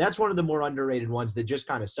 that's one of the more underrated ones that just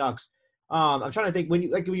kind of sucks. I'm trying to think when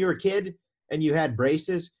you were a kid and you had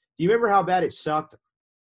braces. Do you remember how bad it sucked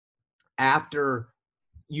after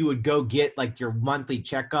you would go get like your monthly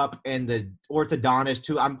checkup and the orthodontist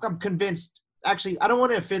who I'm convinced, actually, I don't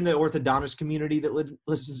want to offend the orthodontist community that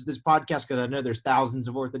listens to this podcast, because I know there's thousands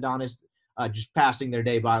of orthodontists just passing their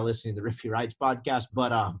day by listening to the Rippy Wrights podcast.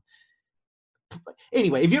 But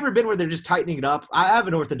anyway, have you ever been where they're just tightening it up? I have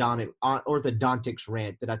an orthodontics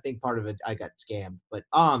rant that I think part of it I got scammed, but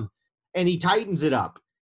and he tightens it up,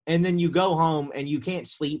 and then you go home and you can't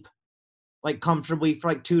sleep like comfortably for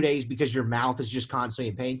like 2 days because your mouth is just constantly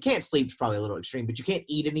in pain. Can't sleep is probably a little extreme, but you can't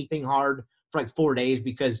eat anything hard for like 4 days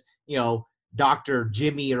because, you know, Dr.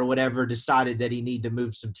 Jimmy or whatever decided that he needed to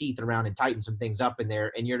move some teeth around and tighten some things up in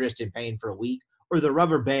there, and you're just in pain for a week. Or the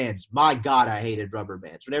rubber bands. My God, I hated rubber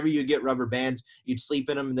bands. Whenever you get rubber bands, you'd sleep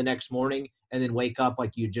in them the next morning and then wake up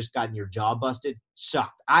like you'd just gotten your jaw busted.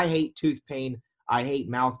 Sucked. I hate tooth pain. I hate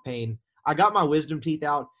mouth pain. I got my wisdom teeth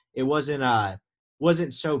out. It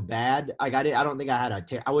wasn't so bad. I don't think I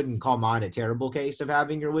had I wouldn't call mine a terrible case of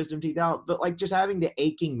having your wisdom teeth out, but like just having the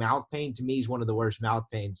aching mouth pain to me is one of the worst mouth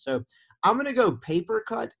pains. So I'm going to go paper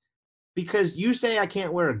cut, because you say I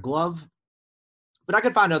can't wear a glove, but I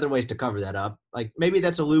could find other ways to cover that up. Like maybe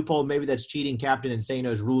that's a loophole. Maybe that's cheating Captain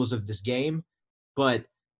Insano's rules of this game. But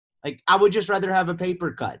like, I would just rather have a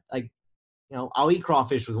paper cut. Like, you know, I'll eat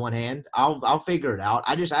crawfish with one hand. I'll figure it out.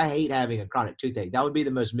 I hate having a chronic toothache. That would be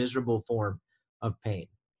the most miserable form of pain.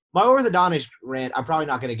 My orthodontist rant, I'm probably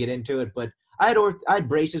not going to get into it, but I had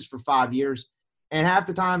braces for 5 years, and half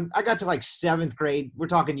the time I got to like 7th grade. We're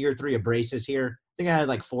talking year 3 of braces here. I think I had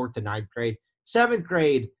like 4th to 9th grade. 7th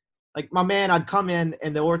grade, like my man, I'd come in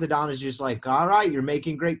and the orthodontist is just like, all right, you're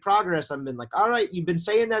making great progress. I've been like, all right, you've been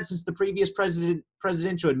saying that since the previous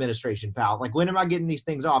presidential administration, pal. Like, when am I getting these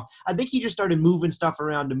things off? I think he just started moving stuff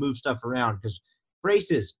around to move stuff around, because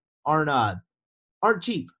braces aren't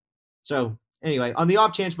cheap. So anyway, on the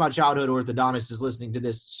off chance my childhood orthodontist is listening to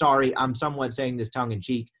this, sorry, I'm somewhat saying this tongue in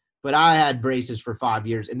cheek, but I had braces for 5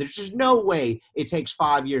 years, and there's just no way it takes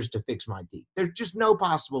 5 years to fix my teeth. There's just no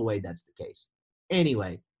possible way that's the case.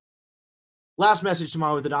 Anyway, last message to my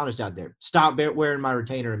orthodontist out there. Stop wearing my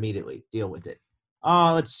retainer immediately. Deal with it.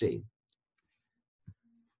 Let's see.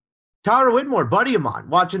 Tyler Whitmore, buddy of mine,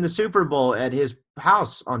 watching the Super Bowl at his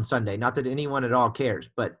house on Sunday. Not that anyone at all cares,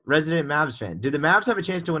 but resident Mavs fan. Do the Mavs have a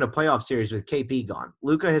chance to win a playoff series with KP gone?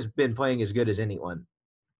 Luka has been playing as good as anyone.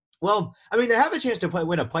 Well, I mean, they have a chance to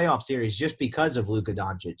win a playoff series just because of Luka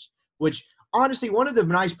Doncic, which honestly, one of the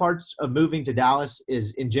nice parts of moving to Dallas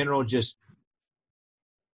is in general just –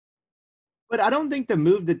 but I don't think the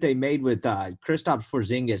move that they made with Kristaps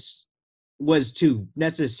Porzingis was to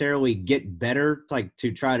necessarily get better, like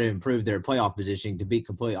to try to improve their playoff positioning, to be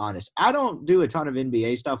completely honest. I don't do a ton of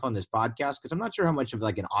NBA stuff on this podcast because I'm not sure how much of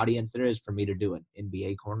like an audience there is for me to do an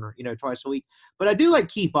NBA corner, twice a week. But I do like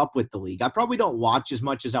keep up with the league. I probably don't watch as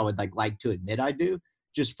much as I would like to admit I do,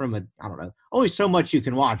 just from I don't know, only so much you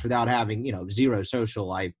can watch without having, zero social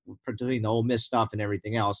life between the Ole Miss stuff and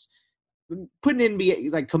everything else. Putting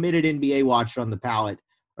NBA, like committed NBA watcher on the palette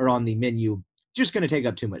or on the menu, just going to take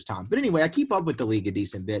up too much time. But anyway, I keep up with the league a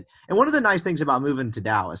decent bit. And one of the nice things about moving to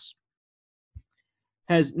Dallas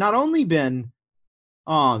has not only been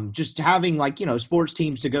just having sports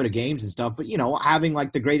teams to go to games and stuff, but, having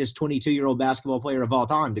like the greatest 22-year-old basketball player of all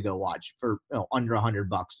time to go watch for under $100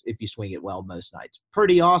 if you swing it well most nights.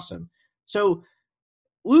 Pretty awesome. So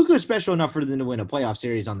Luka's special enough for them to win a playoff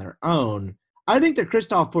series on their own. I think the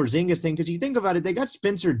Kristaps Porzingis thing, because you think about it, they got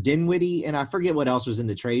Spencer Dinwiddie, and I forget what else was in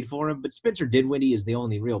the trade for him, but Spencer Dinwiddie is the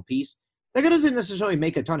only real piece. That doesn't necessarily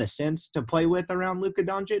make a ton of sense to play with around Luka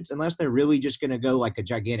Doncic unless they're really just going to go like a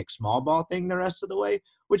gigantic small ball thing the rest of the way,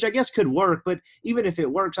 which I guess could work. But even if it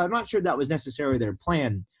works, I'm not sure that was necessarily their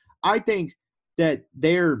plan. I think that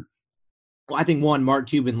I think Mark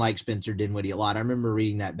Cuban likes Spencer Dinwiddie a lot. I remember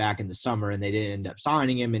reading that back in the summer, and they didn't end up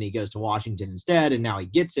signing him, and he goes to Washington instead, and now he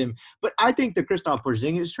gets him. But I think the Kristaps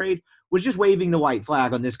Porzingis trade was just waving the white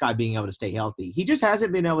flag on this guy being able to stay healthy. He just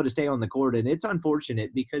hasn't been able to stay on the court, and it's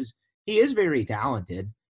unfortunate because he is very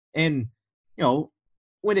talented. And,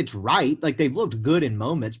 when it's right. Like, they've looked good in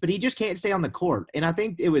moments, but he just can't stay on the court. And I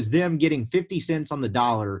think it was them getting 50 cents on the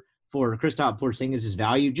dollar for Kristaps Porzingis'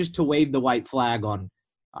 value just to wave the white flag on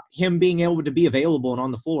him being able to be available and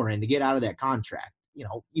on the floor and to get out of that contract. You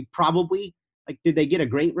know, you probably – like, did they get a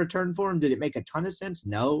great return for him? Did it make a ton of sense?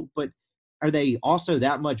 No. But are they also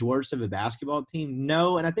that much worse of a basketball team?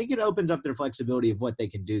 No. And I think it opens up their flexibility of what they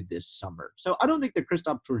can do this summer. So I don't think the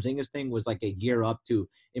Kristaps Porzingis thing was like a gear up to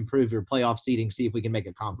improve your playoff seeding, see if we can make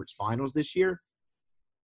a conference finals this year.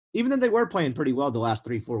 Even though they were playing pretty well the last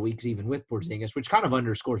 3-4 weeks, even with Porzingis, which kind of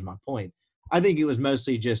underscores my point. I think it was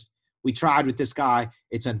mostly just we tried with this guy.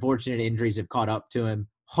 It's unfortunate injuries have caught up to him.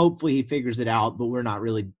 Hopefully he figures it out, but we're not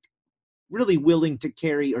really willing to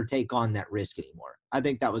carry or take on that risk anymore. I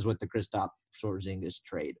think that was what the Kristaps Porzingis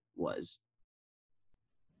trade was.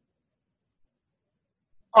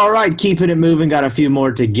 All right, keeping it moving. Got a few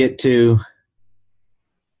more to get to.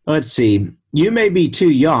 Let's see. You may be too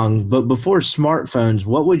young, but before smartphones,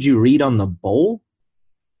 what would you read on the bowl?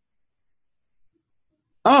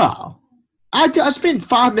 Oh, I spent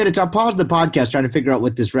 5 minutes. I paused the podcast trying to figure out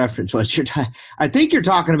what this reference was. I think you're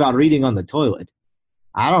talking about reading on the toilet.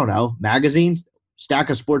 I don't know. Magazines? Stack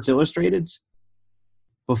of Sports Illustrateds?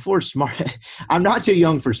 I'm not too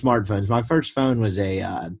young for smartphones. My first phone was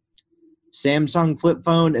a Samsung flip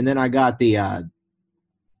phone, and then I got the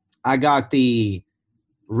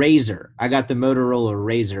Razor. I got the Motorola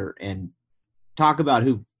Razor, and talk about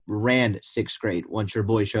who ran 6th grade once your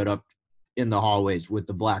boy showed up in the hallways with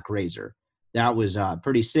the black Razor. That was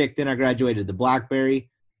pretty sick. Then I graduated the BlackBerry,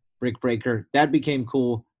 Brick Breaker. That became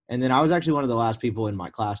cool. And then I was actually one of the last people in my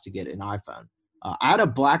class to get an iPhone. I had a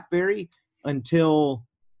BlackBerry until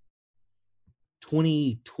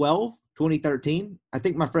 2012, 2013. I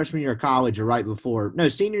think my freshman year of college or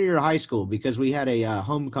senior year of high school, because we had a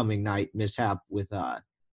homecoming night mishap with a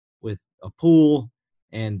pool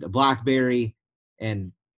and a BlackBerry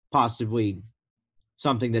and possibly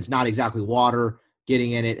something that's not exactly water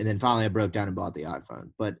getting in it. And then finally I broke down and bought the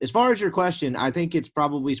iPhone. But as far as your question, I think it's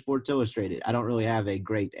probably Sports Illustrated. I don't really have a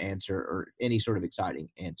great answer or any sort of exciting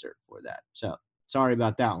answer for that. So sorry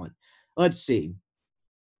about that one. Let's see.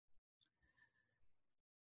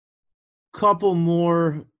 Couple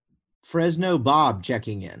more. Fresno Bob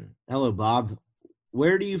checking in. Hello, Bob.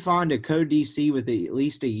 Where do you find a co-DC with at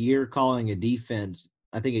least a year calling a defense?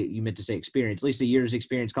 I think you meant to say experience. At least a year's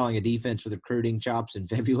experience calling a defense with recruiting chops in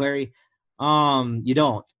February. You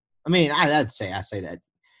don't. I mean, I say that.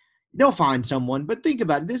 They'll find someone, but think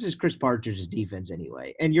about it. This is Chris Partridge's defense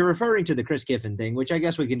anyway. And you're referring to the Chris Kiffin thing, which I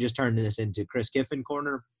guess we can just turn this into Chris Kiffin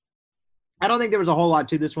corner. I don't think there was a whole lot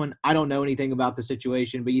to this one. I don't know anything about the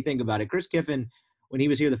situation, but you think about it. Chris Kiffin, when he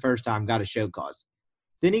was here the first time, got a show cause.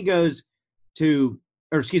 Then he goes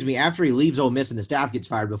after he leaves Ole Miss and the staff gets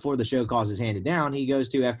fired, before the show cause is handed down, he goes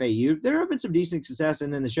to FAU. There have been some decent success,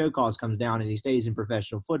 and then the show cause comes down and he stays in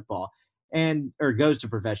professional football or goes to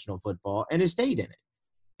professional football and has stayed in it.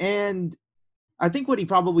 And I think what he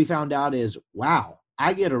probably found out is, wow,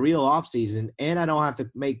 I get a real offseason and I don't have to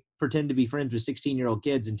pretend to be friends with 16-year-old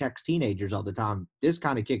kids and text teenagers all the time. This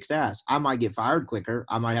kind of kicks ass. I might get fired quicker.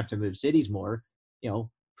 I might have to move cities more.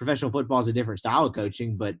 Professional football is a different style of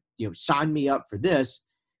coaching, but, sign me up for this.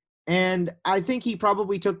 And I think he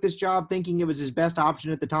probably took this job thinking it was his best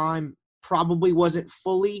option at the time, probably wasn't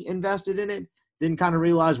fully invested in it, then kind of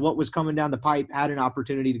realized what was coming down the pipe, had an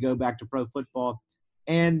opportunity to go back to pro football,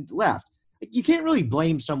 and left. You can't really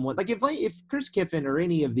blame someone. Like if Chris Kiffin or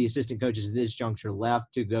any of the assistant coaches at this juncture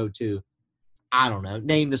left to go to, I don't know,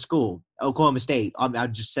 name the school, Oklahoma State. I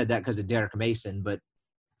just said that because of Derek Mason, but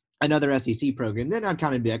another SEC program, then I'd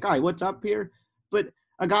kind of be like, all right, what's up here? But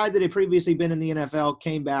a guy that had previously been in the NFL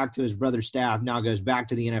came back to his brother's staff, now goes back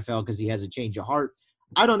to the NFL because he has a change of heart.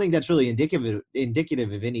 I don't think that's really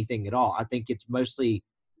indicative of anything at all. I think it's I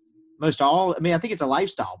think it's a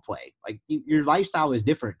lifestyle play. Like your lifestyle is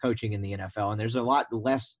different coaching in the NFL, and there's a lot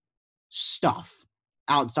less stuff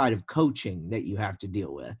outside of coaching that you have to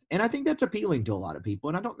deal with. And I think that's appealing to a lot of people,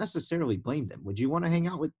 and I don't necessarily blame them. Would you want to hang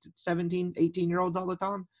out with 17, 18-year-olds all the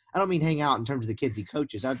time? I don't mean hang out in terms of the kids he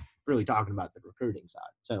coaches. I'm really talking about the recruiting side.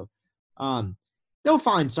 So they'll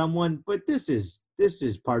find someone, but this is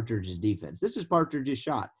Partridge's defense. This is Partridge's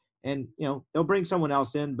shot. And, they'll bring someone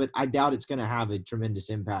else in, but I doubt it's going to have a tremendous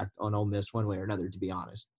impact on Ole Miss one way or another, to be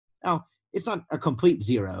honest. Now, it's not a complete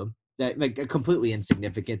zero, completely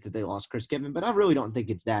insignificant that they lost Chris Kiffin, but I really don't think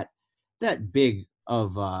it's that big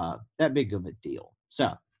of a deal.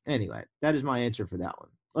 So, anyway, that is my answer for that one.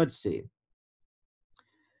 Let's see.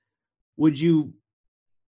 Would you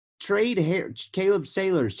trade Caleb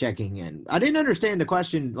Saylor's checking in? I didn't understand the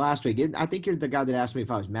question last week. I think you're the guy that asked me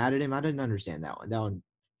if I was mad at him. I didn't understand that one. That one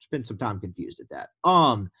spent some time confused at that.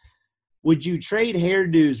 Would you trade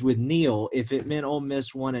hairdos with Neil if it meant Ole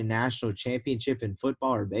Miss won a national championship in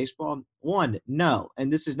football or baseball? One, no.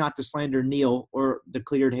 And this is not to slander Neil or the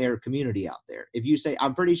cleared hair community out there. If you say,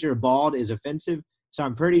 I'm pretty sure bald is offensive, so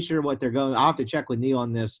I'm pretty sure what they're going – I'll have to check with Neil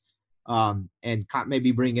on this and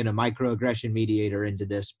maybe bring in a microaggression mediator into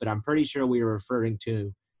this, but I'm pretty sure we are referring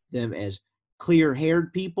to them as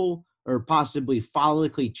clear-haired people or possibly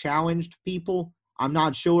follically challenged people. I'm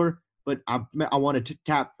not sure, but I want to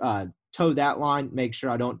toe that line, make sure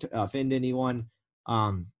I don't offend anyone.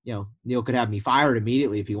 Neil could have me fired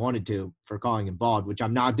immediately if he wanted to for calling him bald, which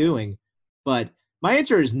I'm not doing. But my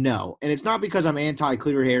answer is no. And it's not because I'm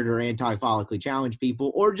anti-clear-haired or anti-follically challenged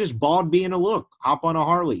people or just bald being a look. Hop on a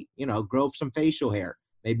Harley, grow some facial hair,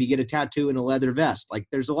 maybe get a tattoo and a leather vest. Like,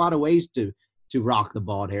 there's a lot of ways to rock the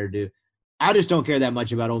bald hairdo. I just don't care that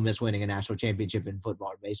much about Ole Miss winning a national championship in football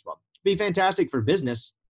or baseball. It'd be fantastic for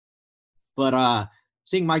business. But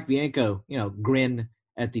seeing Mike Bianco, grin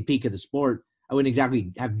at the peak of the sport, I wouldn't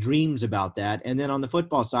exactly have dreams about that. And then on the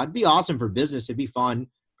football side, it'd be awesome for business. It'd be fun.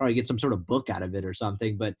 Probably get some sort of book out of it or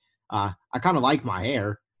something. But I kind of like my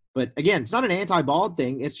hair. But again, it's not an anti-bald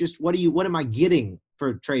thing. It's just what am I getting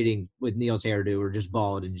for trading with Neil's hairdo or just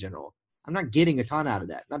bald in general? I'm not getting a ton out of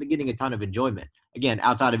that. Not getting a ton of enjoyment. Again,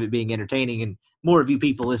 outside of it being entertaining and more of you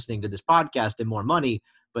people listening to this podcast and more money.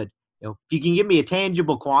 But if you can give me a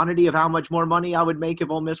tangible quantity of how much more money I would make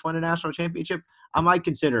if Ole Miss won a national championship, I might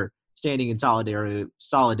consider standing in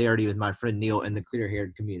solidarity with my friend Neil and the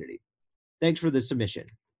clear-haired community. Thanks for the submission.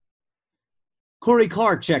 Corey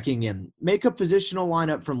Clark checking in. Make a positional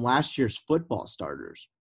lineup from last year's football starters.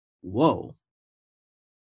 Whoa.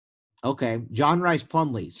 Okay. John Rice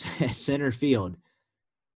Plumlee at center field.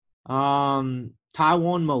 Tywone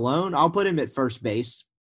Malone. I'll put him at first base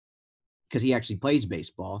because he actually plays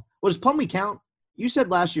baseball. What does Plumlee count? You said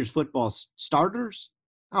last year's football starters?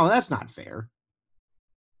 Oh, that's not fair.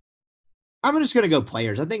 I'm just going to go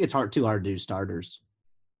players. I think it's too hard to do starters.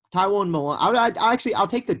 Tywone Malone. I'll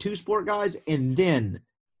take the two-sport guys and then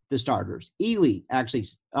the starters. Ely, actually.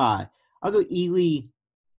 I'll go Ely,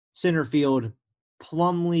 center field,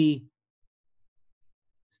 Plumlee,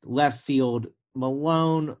 left field,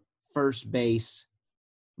 Malone, first base.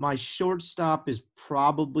 My shortstop is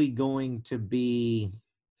probably going to be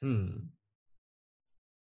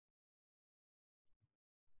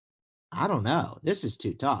I don't know. This is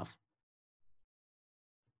too tough.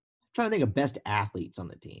 I'm trying to think of best athletes on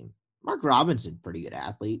the team. Mark Robinson, pretty good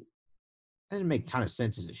athlete. That didn't make a ton of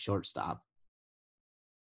sense as a shortstop.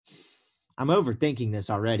 I'm overthinking this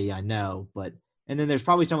already, I know, and then there's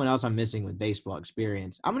probably someone else I'm missing with baseball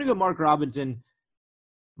experience. I'm going to go Mark Robinson,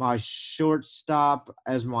 my shortstop.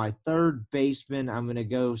 As my third baseman, I'm going to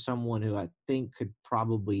go someone who I think could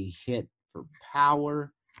probably hit for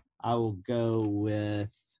power. I will go with,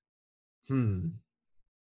 Damn,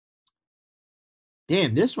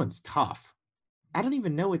 this one's tough. I don't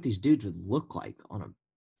even know what these dudes would look like on a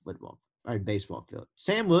football or baseball field.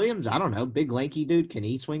 Sam Williams, I don't know. Big, lanky dude. Can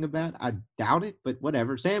he swing a bat? I doubt it, but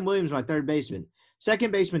whatever. Sam Williams, my third baseman.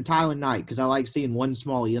 Second baseman, Tylen Knight, because I like seeing one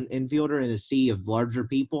small infielder in a sea of larger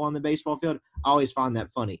people on the baseball field. I always find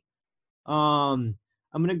that funny. I'm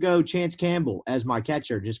going to go Chance Campbell as my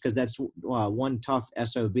catcher just because that's one tough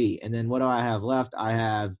SOB. And then what do I have left?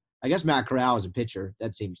 I guess Matt Corral as a pitcher.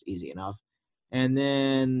 That seems easy enough. And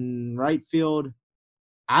then right field,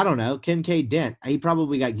 I don't know, Kincaid Dent. He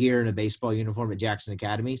probably got gear in a baseball uniform at Jackson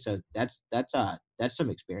Academy, so that's some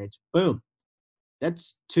experience. Boom.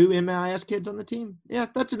 That's 2 MIS kids on the team. Yeah,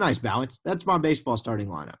 that's a nice balance. That's my baseball starting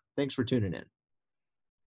lineup. Thanks for tuning in.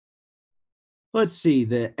 Let's see,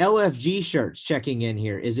 the LFG shirts checking in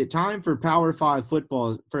here. Is it time for a Power 5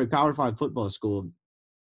 football school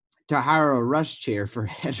to hire a rush chair for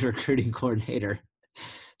head recruiting coordinator /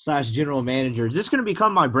 general manager? Is this going to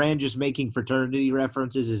become my brand, just making fraternity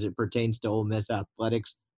references as it pertains to Ole Miss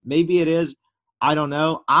athletics? Maybe it is. I don't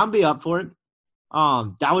know. I'll be up for it.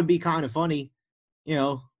 That would be kind of funny.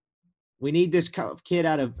 We need this kid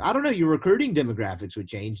out of, I don't know, your recruiting demographics would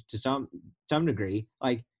change to some degree.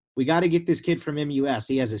 Like, we got to get this kid from MUS.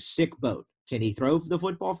 He has a sick boat. Can he throw the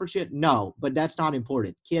football for shit? No, but that's not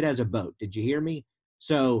important. Kid has a boat. Did you hear me?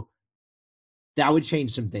 So that would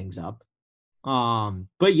change some things up.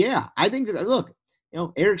 But yeah, I think that, look,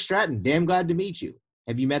 Eric Stratton, damn glad to meet you.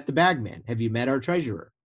 Have you met the bagman? Have you met our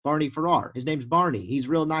treasurer, Barney Farrar? His name's Barney. He's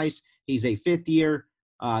real nice. He's a 5th year.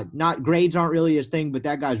 Not grades aren't really his thing, but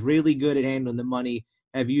that guy's really good at handling the money.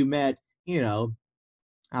 Have you met,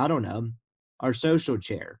 I don't know, our social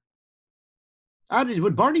chair?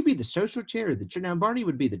 Would Barney be the social chair or Barney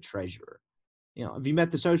would be the treasurer. Have you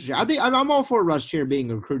met the social chair? I think I'm all for Russ Chair being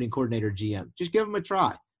a recruiting coordinator GM. Just give him a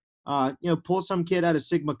try. Pull some kid out of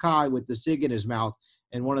Sigma Chi with the SIG in his mouth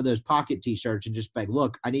and one of those pocket T-shirts and just be like,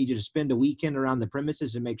 look, I need you to spend a weekend around the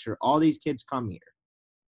premises and make sure all these kids come here.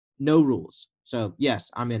 No rules. So, yes,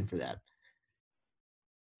 I'm in for that.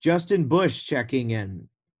 Justin Bush checking in.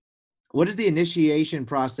 What is the initiation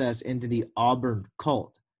process into the Auburn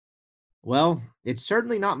cult? Well, it's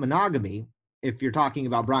certainly not monogamy if you're talking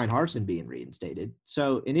about Brian Harsin being reinstated.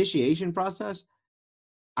 So, initiation process,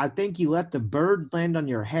 I think you let the bird land on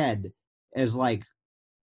your head as like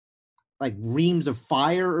reams of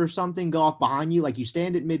fire or something go off behind you. Like you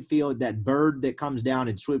stand at midfield, that bird that comes down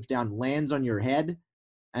and swoops down lands on your head.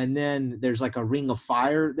 And then there's like a ring of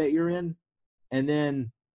fire that you're in. And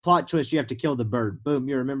then plot twist, you have to kill the bird. Boom,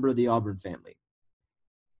 you're a member of the Auburn family.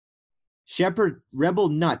 Shepherd Rebel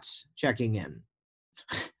Nuts checking in.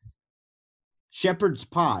 Shepherd's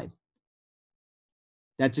pie.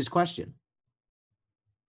 That's his question.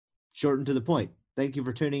 Short and to the point. Thank you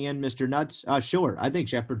for tuning in, Mr. Nuts. Sure, I think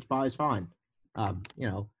shepherd's pie is fine. I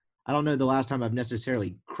don't know the last time I've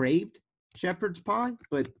necessarily craved shepherd's pie,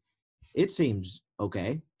 but it seems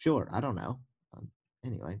okay. Sure, I don't know.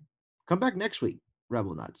 Anyway, come back next week,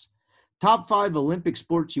 Rebel Nuts. Top 5 Olympic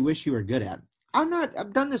sports you wish you were good at.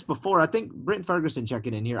 I've done this before. I think Brent Ferguson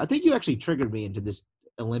checking in here. I think you actually triggered me into this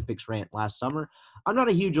Olympics rant last summer. I'm not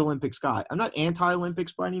a huge Olympics guy. I'm not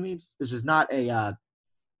anti-Olympics by any means. This is not a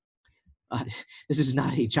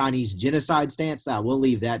Chinese genocide stance. We'll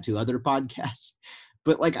leave that to other podcasts.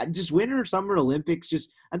 But just winter, summer Olympics,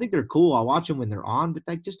 I think they're cool. I'll watch them when they're on, but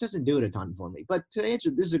that just doesn't do it a ton for me. But to answer,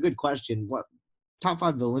 this is a good question. What top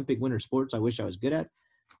 5 Olympic winter sports I wish I was good at?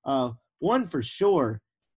 One for sure,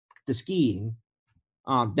 the skiing.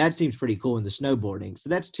 That seems pretty cool, in the snowboarding. So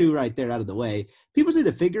that's 2 right there out of the way. People say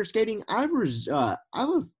the figure skating. I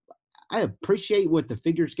appreciate what the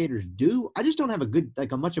figure skaters do. I just don't have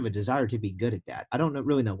a much of a desire to be good at that. I don't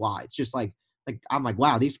really know why. It's just I'm like,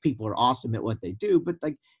 wow, these people are awesome at what they do. But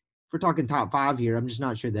if we're talking top 5 here, I'm just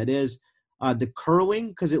not sure that is. The curling,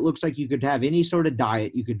 because it looks like you could have any sort of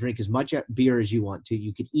diet. You could drink as much beer as you want to.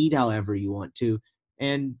 You could eat however you want to.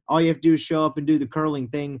 And all you have to do is show up and do the curling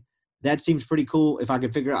thing. That seems pretty cool. If I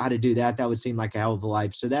could figure out how to do that, that would seem like a hell of a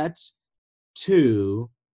life. So that's 2.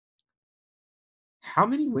 How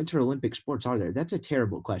many Winter Olympic sports are there? That's a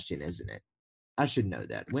terrible question, isn't it? I should know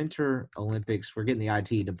that. Winter Olympics. We're getting the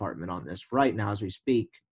IT department on this right now as we speak.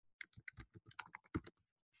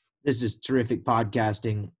 This is terrific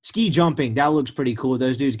podcasting. Ski jumping. That looks pretty cool.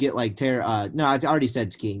 Those dudes get no, I already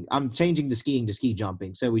said skiing. I'm changing the skiing to ski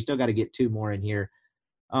jumping. So we still got to get 2 more in here.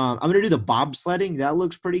 I'm going to do the bobsledding. That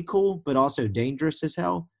looks pretty cool, but also dangerous as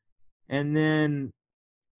hell. And then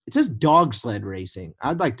it says dog sled racing.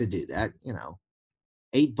 I'd like to do that,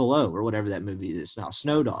 8 Below or whatever that movie is now.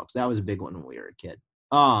 Snow Dogs. That was a big one when we were a kid.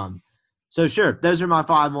 So sure, those are my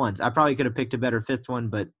 5 ones. I probably could have picked a better 5th one,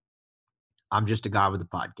 but I'm just a guy with a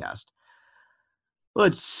podcast.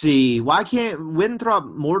 Let's see. Why can't Winthrop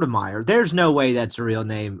Mortimer? There's no way that's a real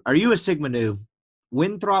name. Are you a Sigma Nu?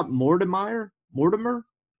 Winthrop Mortimer?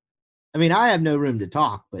 I mean, I have no room to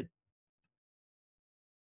talk, but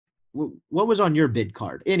what was on your bid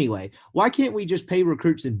card? Anyway, why can't we just pay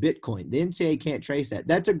recruits in Bitcoin? The NCAA can't trace that.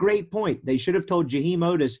 That's a great point. They should have told Jaheim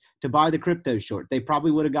Otis to buy the crypto short. They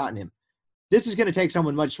probably would have gotten him. This is going to take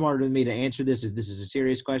someone much smarter than me to answer this if this is a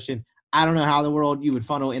serious question. I don't know how in the world you would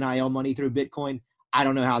funnel NIL money through Bitcoin. I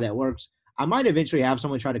don't know how that works. I might eventually have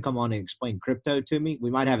someone try to come on and explain crypto to me. We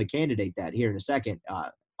might have a candidate that here in a second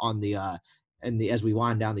as we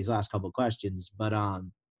wind down these last couple of questions. But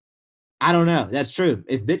I don't know. That's true.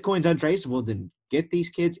 If Bitcoin's untraceable, then get these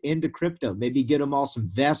kids into crypto. Maybe get them all some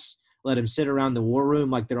vests, let them sit around the war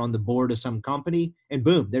room like they're on the board of some company, and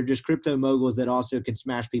boom, they're just crypto moguls that also can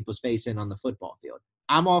smash people's face in on the football field.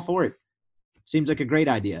 I'm all for it. Seems like a great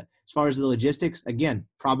idea. As far as the logistics, again,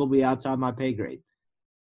 probably outside my pay grade.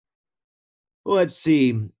 Let's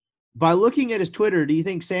see. By looking at his Twitter, do you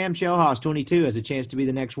think Sam Shelhaus, 22, has a chance to be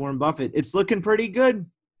the next Warren Buffett? It's looking pretty good.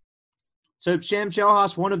 So Sam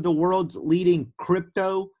Shelhaus, one of the world's leading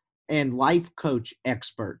crypto and life coach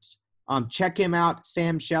experts. Check him out,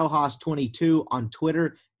 Sam Shelhaus 22 on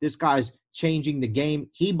Twitter. This guy's changing the game.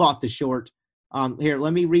 He bought the short. Here,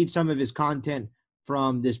 let me read some of his content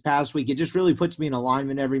from this past week. It just really puts me in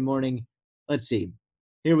alignment every morning. Let's see.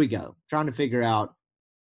 Here we go. Trying to figure out,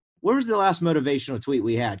 where was the last motivational tweet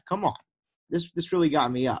we had? Come on. This really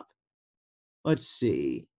got me up. Let's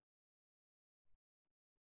see.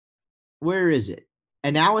 Where is it?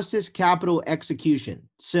 Analysis, capital, execution.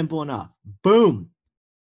 Simple enough. Boom.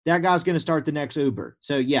 that guy's going to start the next Uber.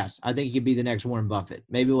 So, yes, I think he could be the next Warren Buffett.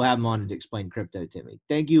 Maybe we'll have him on to explain crypto to me.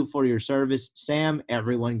 Thank you for your service, Sam.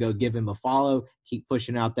 Everyone go give him a follow. Keep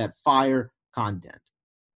pushing out that fire content.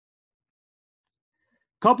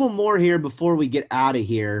 Couple more here before we get out of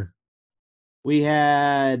here. We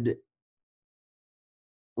had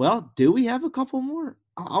 – well, do we have a couple more?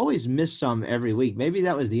 I always miss some every week. Maybe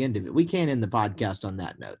that was the end of it. We can't end the podcast on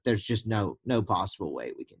that note. There's just no possible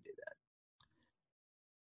way we can do that.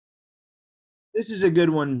 This is a good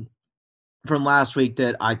one from last week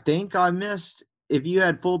that I think I missed. If you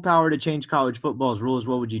had full power to change college football's rules,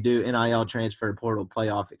 what would you do? NIL, transfer portal,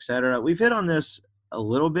 playoff, etc. We've hit on this a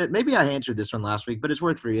little bit. Maybe I answered this one last week, but it's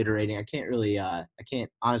worth reiterating. I can't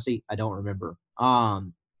honestly, I don't remember.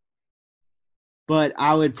 But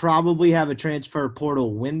I would probably have a transfer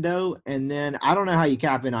portal window. And then I don't know how you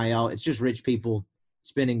cap NIL. It's just rich people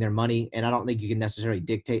spending their money. And I don't think you can necessarily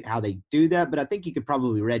dictate how they do that. But I think you could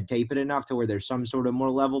probably red tape it enough to where there's some sort of more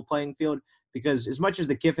level playing field. Because as much as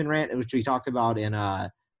the Kiffin rant, which we talked about in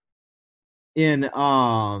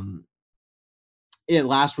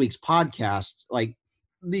last week's podcast, like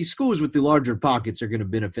these schools with the larger pockets are going to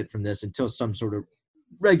benefit from this until some sort of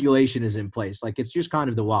regulation is in place. Like it's just kind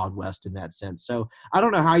of the Wild West in that sense. So I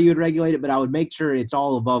don't know how you would regulate it, but I would make sure it's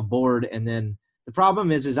all above board. And then the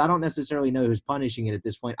problem is I don't necessarily know who's punishing it at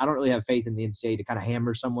this point. I don't really have faith in the NCAA to kind of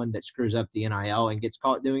hammer someone that screws up the NIL and gets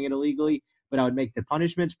caught doing it illegally. But I would make the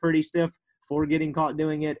punishments pretty stiff for getting caught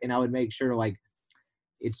doing it. And I would make sure like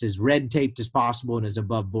it's as red taped as possible and as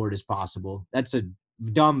above board as possible. That's a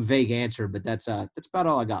dumb, vague answer, but that's about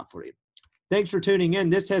all I got for you. Thanks for tuning in.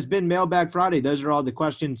 This has been Mailbag Friday. Those are all the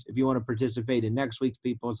questions. If you want to participate in next week's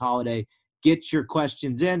People's Holiday, get your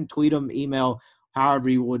questions in, tweet them, email, however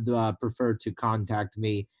you would prefer to contact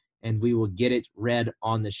me, and we will get it read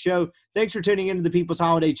on the show. Thanks for tuning into the People's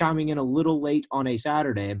Holiday, chiming in a little late on a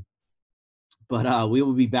Saturday. But we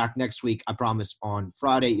will be back next week, I promise, on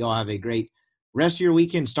Friday. Y'all have a great rest of your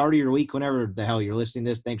weekend, start of your week, whenever the hell you're listening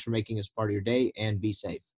to this. Thanks for making us part of your day, and be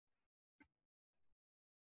safe.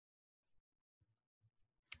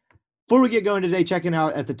 Before we get going today, checking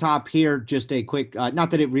out at the top here, just a quick,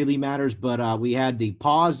 not that it really matters, but we had the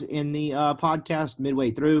pause in the podcast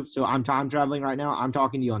midway through. So I'm time traveling right now. I'm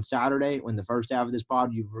talking to you on Saturday when the first half of this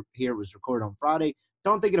pod you hear was recorded on Friday.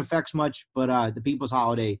 Don't think it affects much, but the People's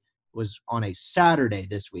Holiday was on a Saturday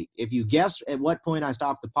this week. If you guess at what point I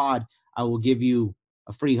stopped the pod, I will give you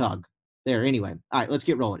a free hug there. Anyway, all right, let's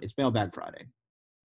get rolling. It's Mailbag Friday.